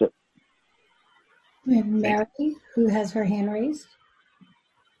that's it. We have Mary, who has her hand raised.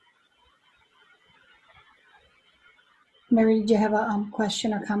 Mary, did you have a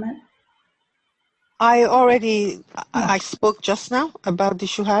question or comment? I spoke just now about the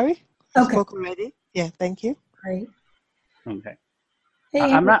Shuhari. I spoke already. Yeah, thank you. Great. Okay. Hey,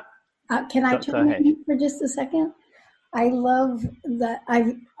 I'm not. Can I chime in for just a second? I love that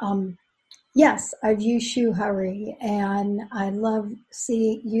I've used Shuhari, and I love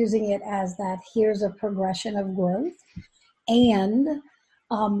using it as that here's a progression of growth. And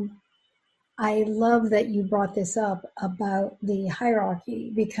I love that you brought this up about the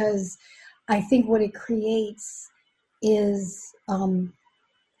hierarchy, because I think what it creates is a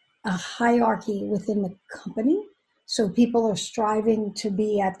hierarchy within the company. So people are striving to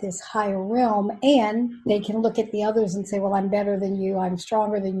be at this higher realm, and they can look at the others and say, well, I'm better than you, I'm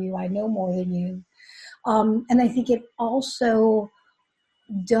stronger than you, I know more than you. And I think it also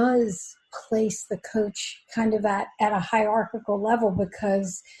does place the coach kind of at a hierarchical level,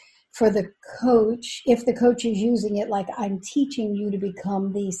 because for the coach, if the coach is using it like I'm teaching you to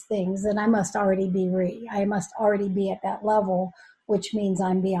become these things, then I must already be I must already be at that level, which means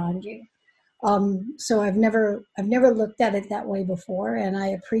I'm beyond you. So I've never looked at it that way before, and I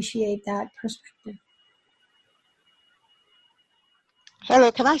appreciate that perspective.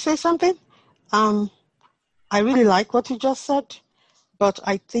 Hello, can I say something? I really like what you just said, but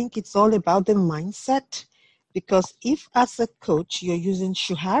I think it's all about the mindset, because if as a coach you're using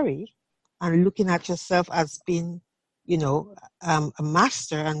Shuhari and looking at yourself as being, a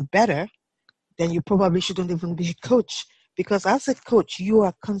master and better, then you probably shouldn't even be a coach, because as a coach you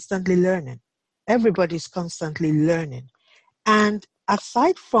are constantly learning. Everybody's constantly learning. And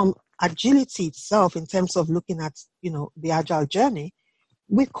aside from agility itself, in terms of looking at, the agile journey,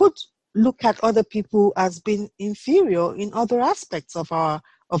 we could look at other people as being inferior in other aspects of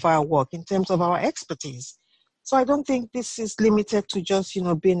our work, in terms of our expertise. So I don't think this is limited to just,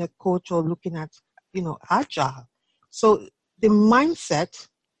 being a coach or looking at, agile. So the mindset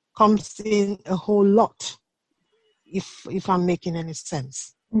comes in a whole lot, if I'm making any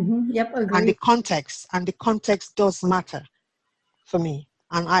sense. Mm-hmm. Yep, agree. And the context does matter for me.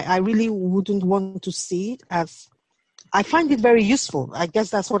 And I really wouldn't want to see it as, I find it very useful. I guess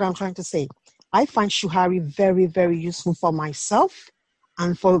that's what I'm trying to say. I find Shuhari very, very useful for myself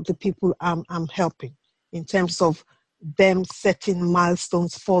and for the people I'm helping, in terms of them setting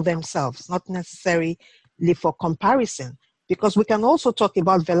milestones for themselves, not necessarily for comparison. Because we can also talk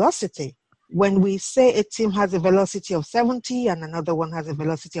about velocity. When we say a team has a velocity of 70 and another one has a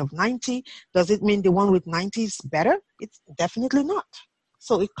velocity of 90, does it mean the one with 90 is better? It's definitely not.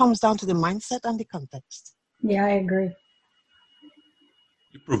 So it comes down to the mindset and the context. Yeah, I agree.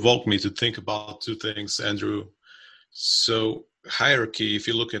 You provoked me to think about two things, Andrew. So hierarchy, if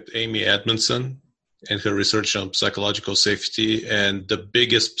you look at Amy Edmondson and her research on psychological safety, and the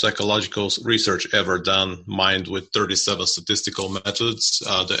biggest psychological research ever done, mined with 37 statistical methods,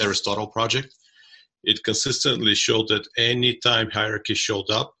 the Aristotle Project, it consistently showed that any time hierarchy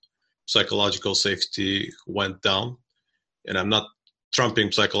showed up, psychological safety went down. And I'm not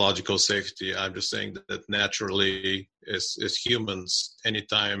trumping psychological safety. I'm just saying that naturally, as humans,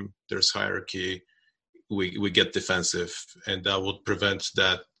 anytime there's hierarchy, we get defensive, and that would prevent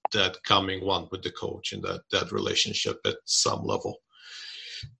that coming one with the coach and that relationship at some level.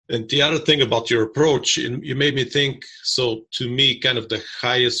 And the other thing about your approach, you made me think, so to me, kind of the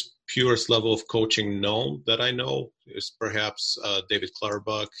highest, purest level of coaching known that I know is perhaps David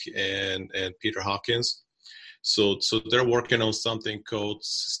Clutterbuck and Peter Hawkins. So they're working on something called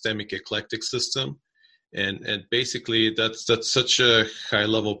systemic eclectic system. And basically that's such a high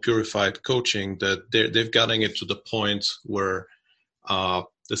level purified coaching that they've gotten it to the point where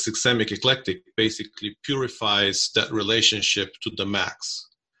the systemic eclectic basically purifies that relationship to the max.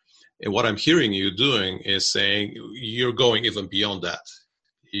 And what I'm hearing you doing is saying you're going even beyond that.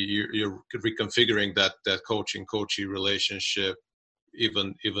 You're reconfiguring that coachee relationship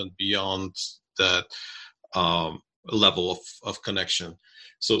even beyond that level of connection.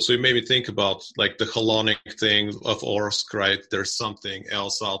 So it made me think about like the Hellenic thing of Orsk, right? There's something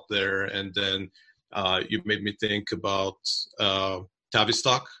else out there. And then you made me think about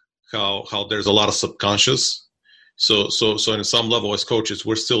Tavistock, how there's a lot of subconscious. So in some level as coaches,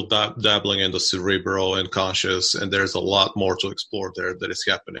 we're still dabbling in the cerebral and conscious, and there's a lot more to explore there that is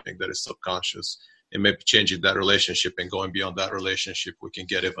happening, that is subconscious. And maybe changing that relationship and going beyond that relationship, we can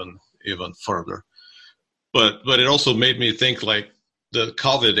get even further. But it also made me think like the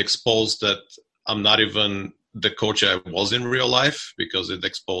COVID exposed that I'm not even the coach I was in real life, because it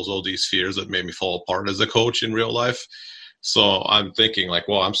exposed all these fears that made me fall apart as a coach in real life. So I'm thinking like,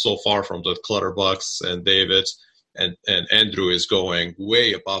 well, I'm so far from the Clutterbucks and David, and Andrew is going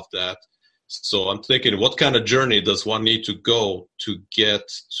way above that. So I'm thinking, what kind of journey does one need to go to get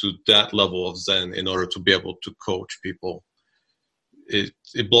to that level of Zen in order to be able to coach people?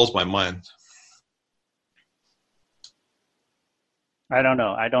 It blows my mind. I don't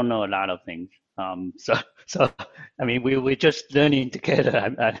know. I don't know a lot of things. So I mean, we're just learning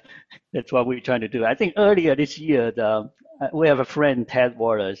together. That's what we're trying to do. I think earlier this year, we have a friend, Ted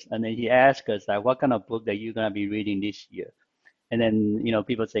Wallace, and then he asked us, like, what kind of book that you're going to be reading this year? And then,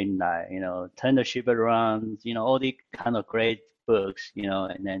 people saying, like, Turn the Ship Around, all these kind of great books,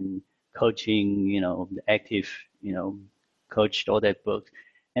 and then coaching, the active, coached, all that books.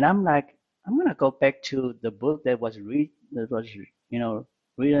 And I'm like, I'm going to go back to the book that was written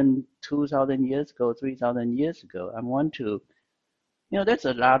 2,000 years ago, 3,000 years ago. I want to, there's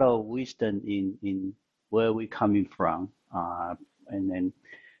a lot of wisdom in where we're coming from. And then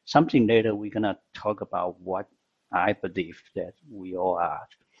something later, we're going to talk about what I believe that we all are.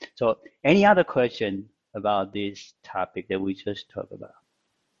 So any other question about this topic that we just talked about?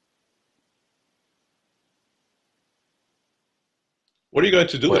 What are you going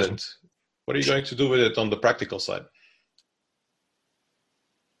to do with it? What are you going to do with it on the practical side?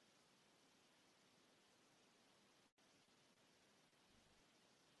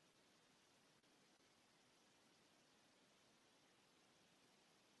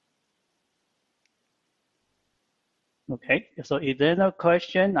 Okay, so if there's no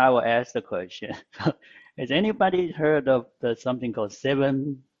question, I will ask the question. Has anybody heard of the something called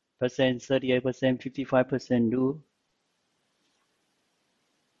 7%, 38%, 55% rule?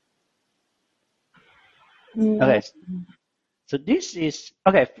 No. Okay, so this is,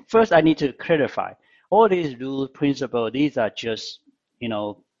 okay, first I need to clarify. All these rules, principles, these are just,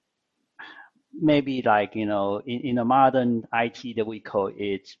 maybe like, in a modern IT that we call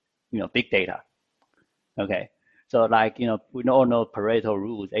it, big data. Okay. So like, we all know Pareto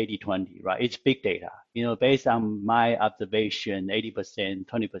rules, 80-20, right? It's big data, based on my observation, 80%,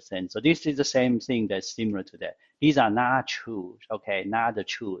 20%. So this is the same thing that's similar to that. These are not truths, okay? Not the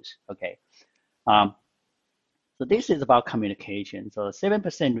truths, okay? So this is about communication. So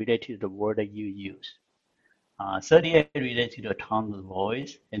 7% related to the word that you use. 38 related to the tone of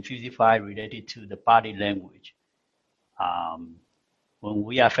voice, and 55 related to the body language. When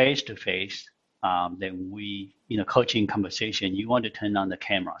we are face to face, then we, coaching conversation, you want to turn on the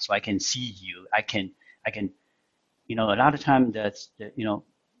camera so I can see you. I can, a lot of times that's,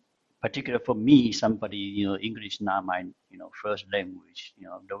 particular for me, somebody, English not my, first language,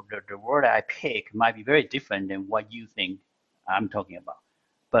 the word I pick might be very different than what you think I'm talking about.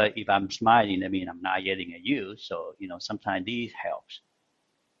 But if I'm smiling, I mean, I'm not yelling at you. So, sometimes these helps.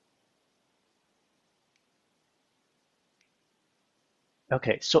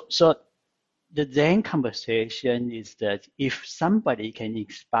 Okay, so the Zen conversation is that if somebody can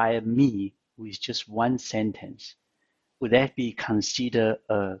inspire me with just one sentence, would that be considered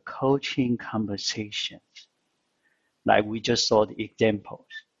a coaching conversation? Like we just saw the examples,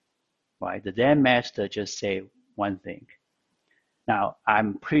 right? The Zen master just say one thing. Now,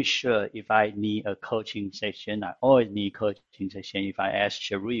 I'm pretty sure if I need a coaching session, I always need coaching session. If I ask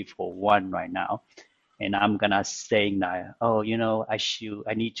Sharif for one right now, and I'm gonna say that, oh,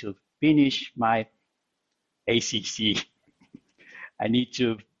 I need to finish my ACC. I need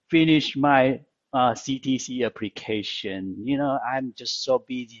to finish my CTC application. I'm just so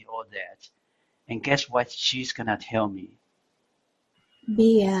busy, all that. And guess what she's gonna tell me?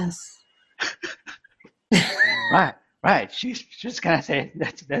 BS. Right. She's gonna say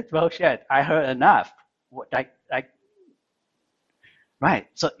that's bullshit. I heard enough. Right.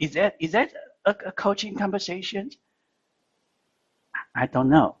 So is that a coaching conversation? I don't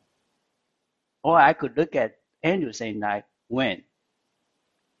know. Or I could look at Andrew saying like, when?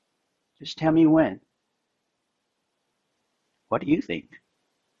 Just tell me when. What do you think?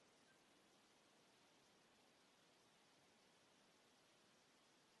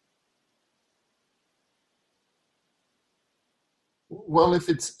 Well, if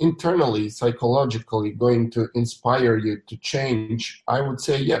it's internally, psychologically going to inspire you to change, I would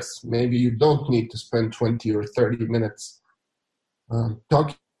say yes. Maybe you don't need to spend 20 or 30 minutes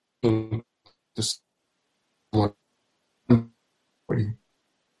talking to someone for you.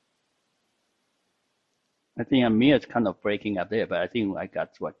 I think Amir is kind of breaking up there, but I think I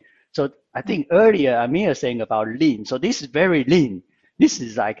got what. So I think earlier Amir saying about lean. So this is very lean. This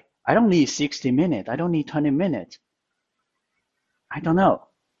is like, I don't need 60 minutes. I don't need 20 minutes. I don't know.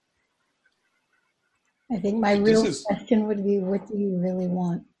 I think my real question would be, what do you really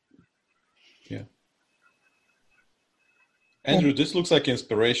want? Yeah. Andrew, this looks like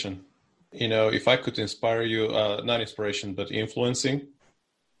inspiration. If I could inspire you, not inspiration, but influencing,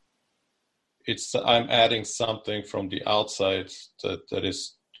 I'm adding something from the outside that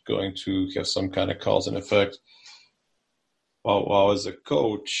is going to have some kind of cause and effect. While as a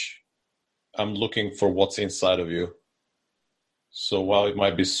coach, I'm looking for what's inside of you. So while it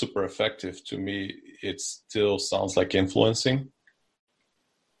might be super effective, to me, it still sounds like influencing.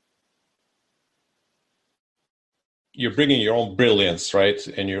 You're bringing your own brilliance, right?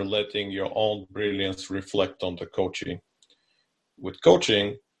 And you're letting your own brilliance reflect on the coaching. With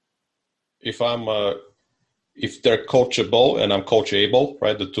coaching, if they're coachable and I'm coachable,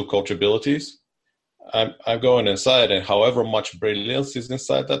 right? The two coachabilities, I'm going inside, and however much brilliance is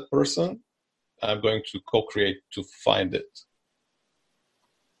inside that person, I'm going to co-create to find it.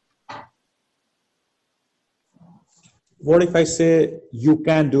 What if I say, you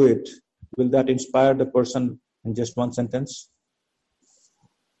can do it? Will that inspire the person in just one sentence?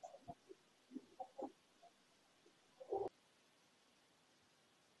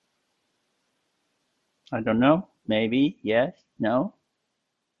 I don't know. Maybe, yes, no.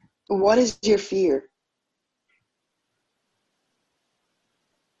 What is your fear?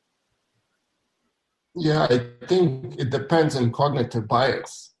 Yeah, I think it depends on cognitive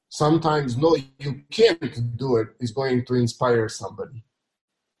bias. Sometimes, no, you can't do it is going to inspire somebody.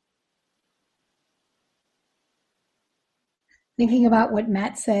 Thinking about what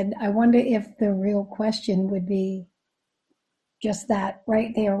Matt said, I wonder if the real question would be just that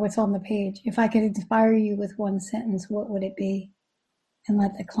right there, what's on the page. If I could inspire you with one sentence, what would it be? And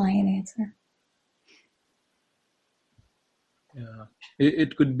let the client answer. Yeah,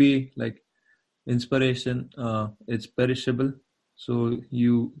 it could be like inspiration. It's perishable, so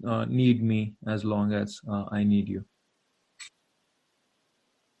you need me as long as I need you.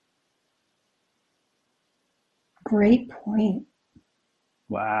 Great point.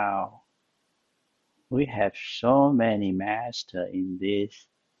 Wow. We have so many masters in this.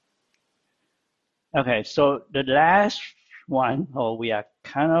 Okay, so the last one, we are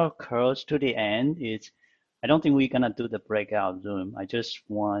kind of close to the end, is I don't think we're going to do the breakout Zoom. I just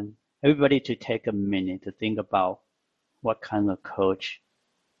want everybody to take a minute to think about what kind of coach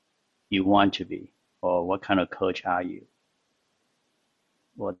you want to be, or what kind of coach are you.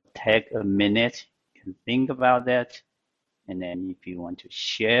 Well, take a minute to think about that, and then if you want to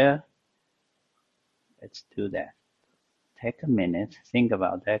share, let's do that. Take a minute, think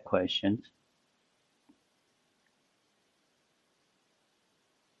about that question.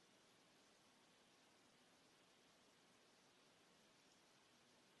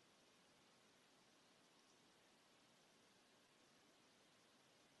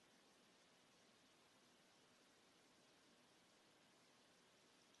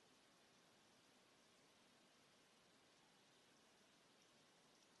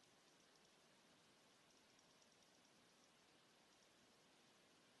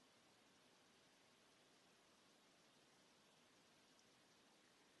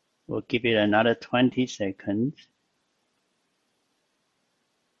 We'll give it another 20 seconds.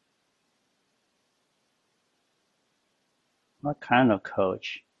 What kind of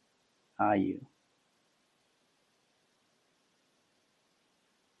coach are you?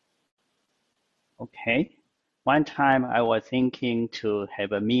 Okay. One time I was thinking to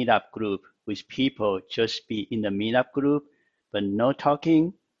have a meetup group with people just be in the meetup group, but no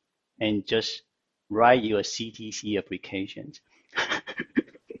talking, and just write your CTC applications.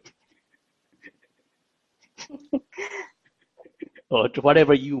 Or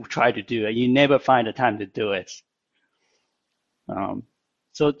whatever you try to do, you never find the time to do it.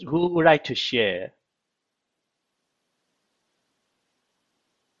 So who would like to share?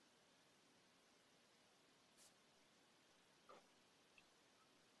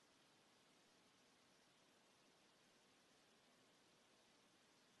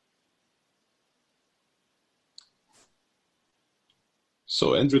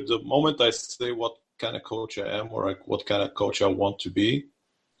 So Andrew, the moment I say what kind of coach I am or like what kind of coach I want to be,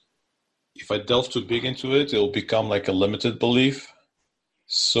 if I delve too big into it, it'll become like a limited belief.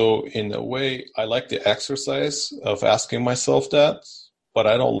 So in a way, I like the exercise of asking myself that, but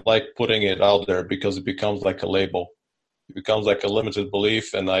I don't like putting it out there because it becomes like a label. It becomes like a limited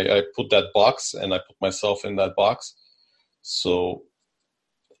belief, and I put that box and I put myself in that box. So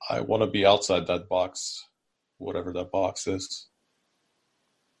I want to be outside that box, whatever that box is.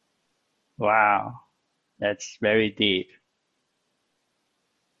 Wow, that's very deep.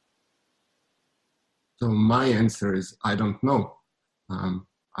 So my answer is I don't know.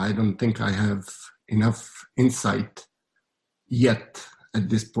 I don't think I have enough insight yet at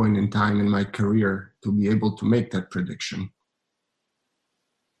this point in time in my career to be able to make that prediction.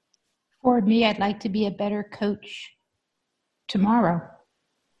 For me, I'd like to be a better coach tomorrow.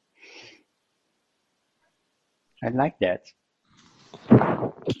 I like that.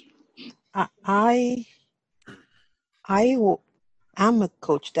 I am a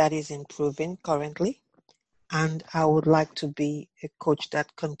coach that is improving currently, and I would like to be a coach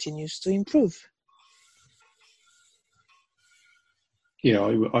that continues to improve. Yeah,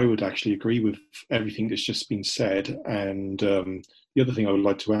 I would actually agree with everything that's just been said. And the other thing I would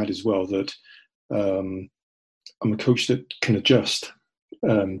like to add as well, that I'm a coach that can adjust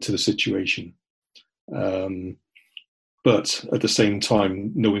to the situation. But at the same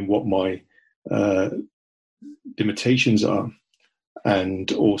time, knowing what my limitations are,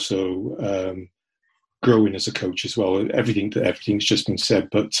 and also growing as a coach as well. Everything's just been said,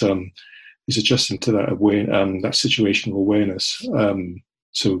 but is adjusting to that that situational awareness.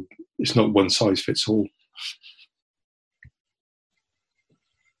 So it's not one size fits all.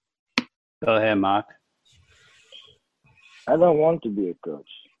 Go ahead, Mark. I don't want to be a coach.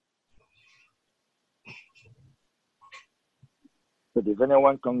 But if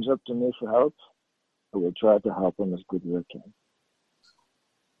anyone comes up to me for help, I will try to help them as good as I can.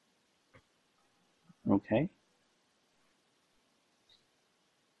 Okay.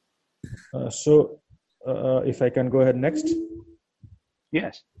 If I can go ahead next.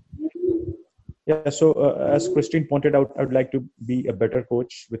 Yes. Yeah, so as Christine pointed out, I would like to be a better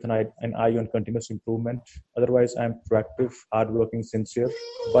coach with an eye on continuous improvement. Otherwise, I'm proactive, hardworking, sincere,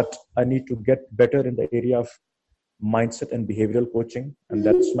 but I need to get better in the area of mindset and behavioral coaching, and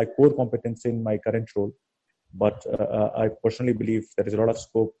that's my core competence in my current role. But I personally believe there is a lot of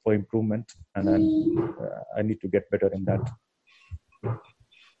scope for improvement, and I need to get better in that.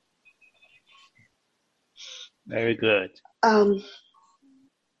 Very good.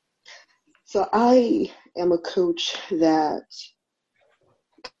 So I am a coach that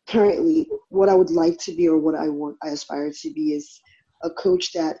currently what I would like to be, or what I aspire to be, is a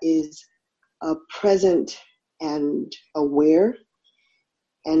coach that is present and aware,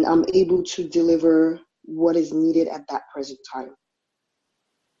 and I'm able to deliver what is needed at that present time.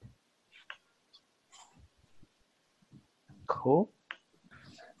 Cool.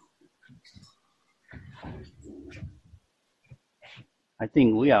 I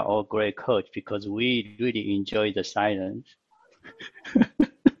think we are all great coach because we really enjoy the silence.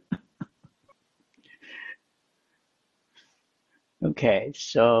 Okay,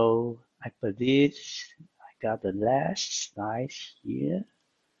 so I believe I got the last slide here.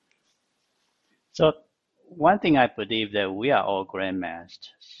 So one thing I believe that we are all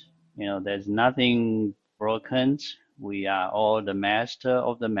grandmasters. You know, there's nothing broken. We are all the master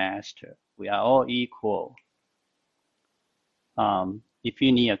of the master. We are all equal. If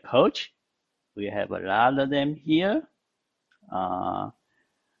you need a coach, we have a lot of them here. I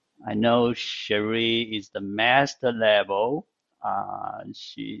know Cherie is the master level.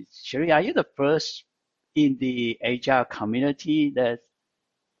 Cherie, are you the first in the Agile community that?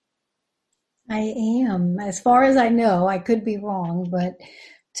 I am. As far as I know, I could be wrong, but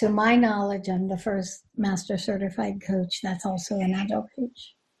to my knowledge, I'm the first master certified coach that's also an Agile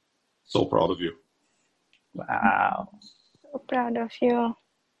coach. So proud of you. Wow. So proud of you.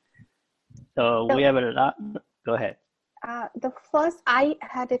 So we have a lot. Go ahead. I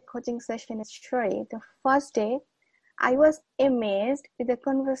had a coaching session with Shri. The first day, I was amazed with the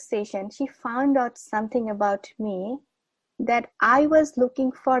conversation. She found out something about me that I was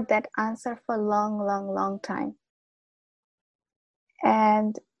looking for that answer for a long time.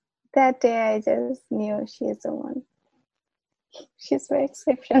 And that day I just knew she's the one. She's very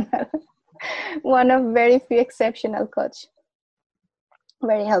exceptional. One of very few exceptional coach.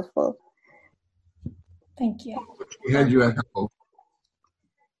 Very helpful. Thank you. We had you at help.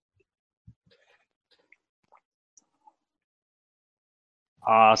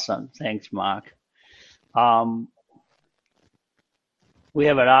 Awesome. Thanks, Mark. We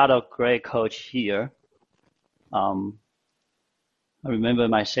have a lot of great coach here. I remember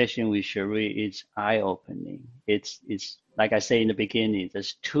my session with Cherie, it's eye-opening. It's like I say in the beginning,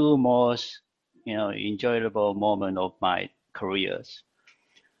 there's two most, enjoyable moments of my careers.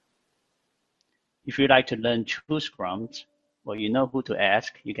 If you'd like to learn true Scrums, well, you know who to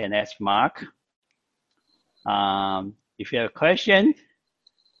ask. You can ask Mark. If you have a question,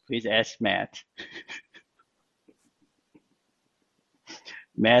 please ask Matt.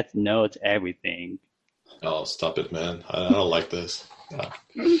 Matt knows everything. Oh, stop it, man. I don't like this.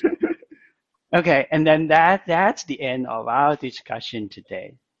 Okay, and then that's the end of our discussion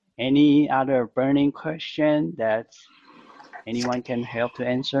today. Any other burning question that anyone can help to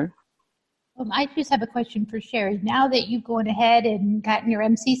answer? I just have a question for Cherie. Now that you've gone ahead and gotten your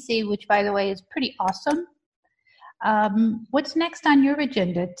MCC, which by the way is pretty awesome, what's next on your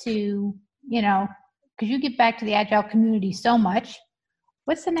agenda to, because you give back to the Agile community so much,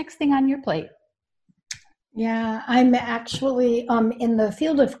 what's the next thing on your plate? Yeah, I'm actually in the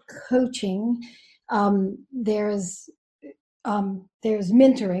field of coaching. There's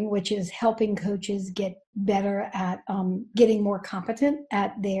mentoring, which is helping coaches get better at getting more competent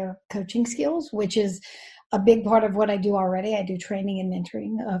at their coaching skills, which is a big part of what I do already. I do training and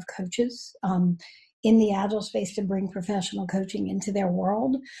mentoring of coaches in the Agile space to bring professional coaching into their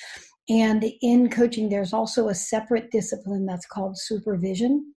world. And in coaching, there's also a separate discipline that's called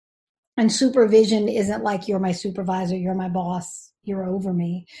supervision. And supervision isn't like you're my supervisor, you're my boss, you're over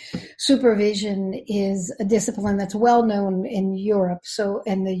me. Supervision is a discipline that's well known in Europe, so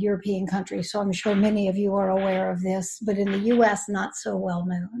in the European countries. So I'm sure many of you are aware of this, but in the US, not so well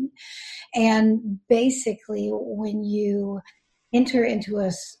known. And basically, when you enter into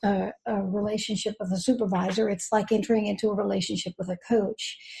a relationship with a supervisor, it's like entering into a relationship with a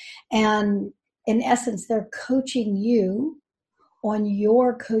coach. And in essence, they're coaching you on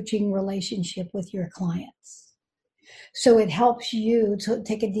your coaching relationship with your clients. So it helps you to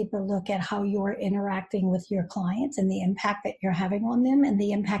take a deeper look at how you're interacting with your clients and the impact that you're having on them and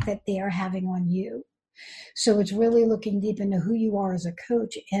the impact that they are having on you. So it's really looking deep into who you are as a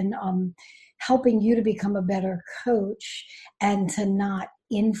coach and helping you to become a better coach and to not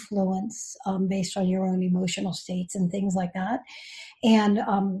influence based on your own emotional states and things like that. And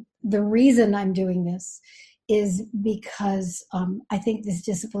the reason I'm doing this is because I think this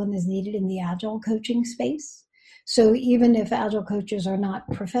discipline is needed in the Agile coaching space. So even if Agile coaches are not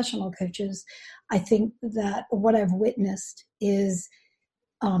professional coaches, I think that what I've witnessed is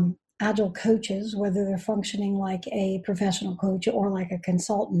Agile coaches, whether they're functioning like a professional coach or like a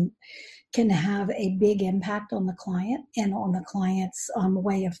consultant, can have a big impact on the client and on the client's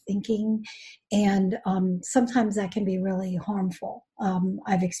way of thinking. And sometimes that can be really harmful.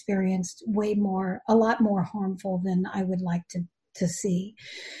 I've experienced a lot more harmful than I would like to see.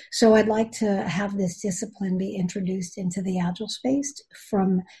 So I'd like to have this discipline be introduced into the Agile space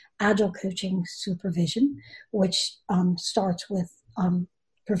from Agile coaching supervision, which starts with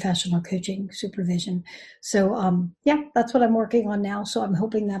professional coaching supervision. So that's what I'm working on now. So I'm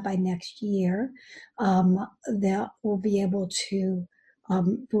hoping that by next year that we'll be able to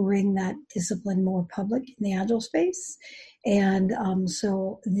bring that discipline more public in the Agile space. And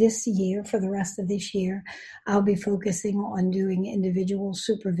so this year, for the rest of this year, I'll be focusing on doing individual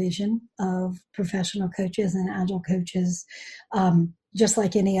supervision of professional coaches and Agile coaches. Just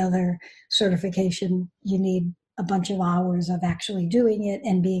like any other certification, you need a bunch of hours of actually doing it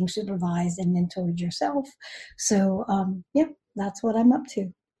and being supervised and mentored yourself. So that's what I'm up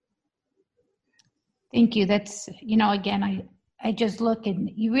to. Thank you. That's, again, I just look and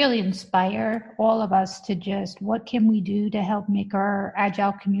you really inspire all of us to just, what can we do to help make our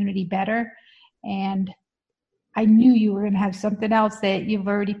Agile community better? And I knew you were going to have something else that you've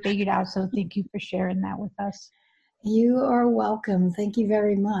already figured out. So thank you for sharing that with us. You are welcome. Thank you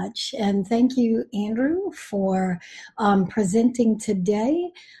very much. And thank you, Andrew, for presenting today.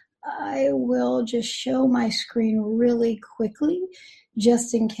 I will just show my screen really quickly,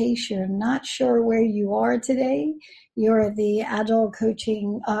 just in case you're not sure where you are today. You're at the Agile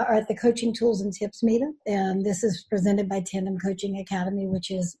Coaching, or at the Coaching Tools and Tips meetup, and this is presented by Tandem Coaching Academy,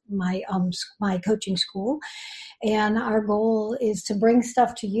 which is my coaching school. And our goal is to bring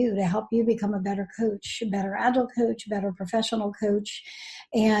stuff to you to help you become a better coach, better Agile coach, better professional coach.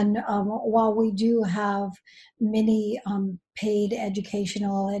 And while we do have many paid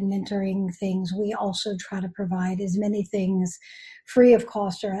educational and mentoring things, we also try to provide as many things free of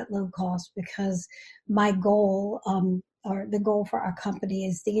cost or at low cost, because my goal or the goal for our company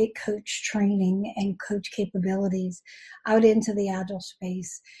is to get coach training and coach capabilities out into the Agile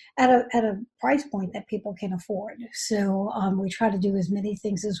space at a price point that people can afford. So we try to do as many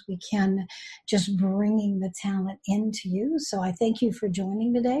things as we can, just bringing the talent into you. So I thank you for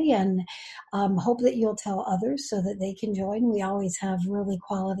joining today, and hope that you'll tell others so that they can join. We always have really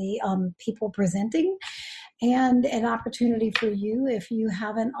quality people presenting. And an opportunity for you, if you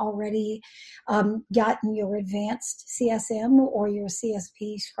haven't already gotten your advanced CSM or your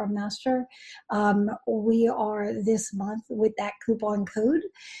CSP Scrum Master, we are this month with that coupon code.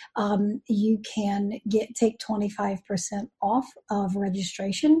 You can take 25% off of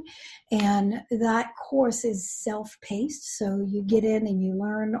registration, and that course is self-paced. So you get in and you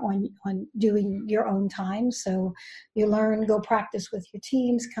learn on doing your own time. So you learn, go practice with your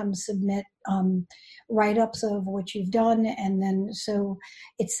teams, come submit write-ups of what you've done, and then so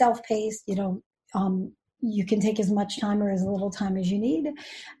it's self-paced. You can take as much time or as little time as you need,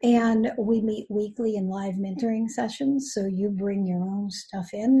 and we meet weekly in live mentoring sessions. So you bring your own stuff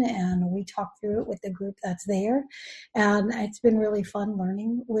in, and we talk through it with the group that's there, and it's been really fun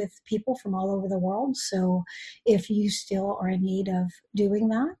learning with people from all over the world. So if you still are in need of doing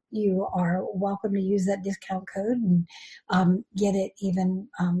that, you are welcome to use that discount code and get it even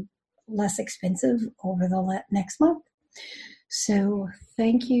less expensive over the next month. So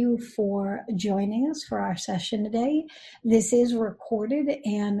thank you for joining us for our session today. This is recorded,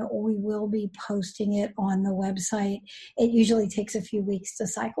 and we will be posting it on the website. It usually takes a few weeks to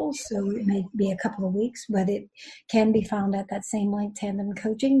cycle, so it may be a couple of weeks, but it can be found at that same link, Tandem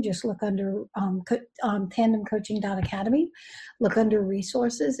Coaching. Just look under tandemcoaching.academy, look under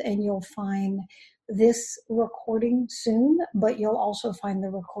resources, and you'll find this recording soon, but you'll also find the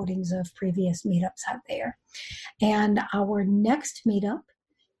recordings of previous meetups out there. And our next meetup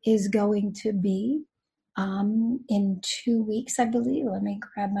is going to be in 2 weeks, I believe. Let me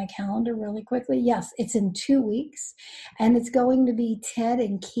grab my calendar really quickly. Yes, it's in 2 weeks, and it's going to be Ted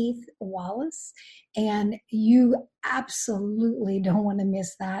and Keith Wallace and you absolutely don't want to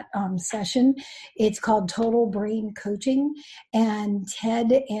miss that session. It's called Total Brain Coaching, and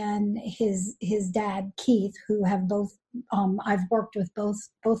Ted and his dad Keith, who have both I've worked with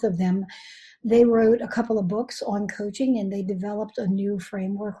both of them. They wrote a couple of books on coaching, and they developed a new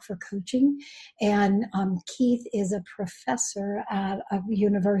framework for coaching. And Keith is a professor at a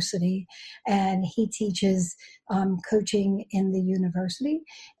university, and he teaches coaching in the university.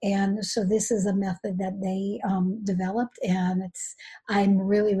 And so this is a method that they developed, and I'm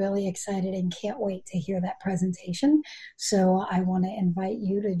really, really excited and can't wait to hear that presentation. So I want to invite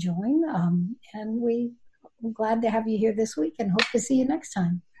you to join, and we're glad to have you here this week and hope to see you next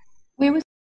time. Where was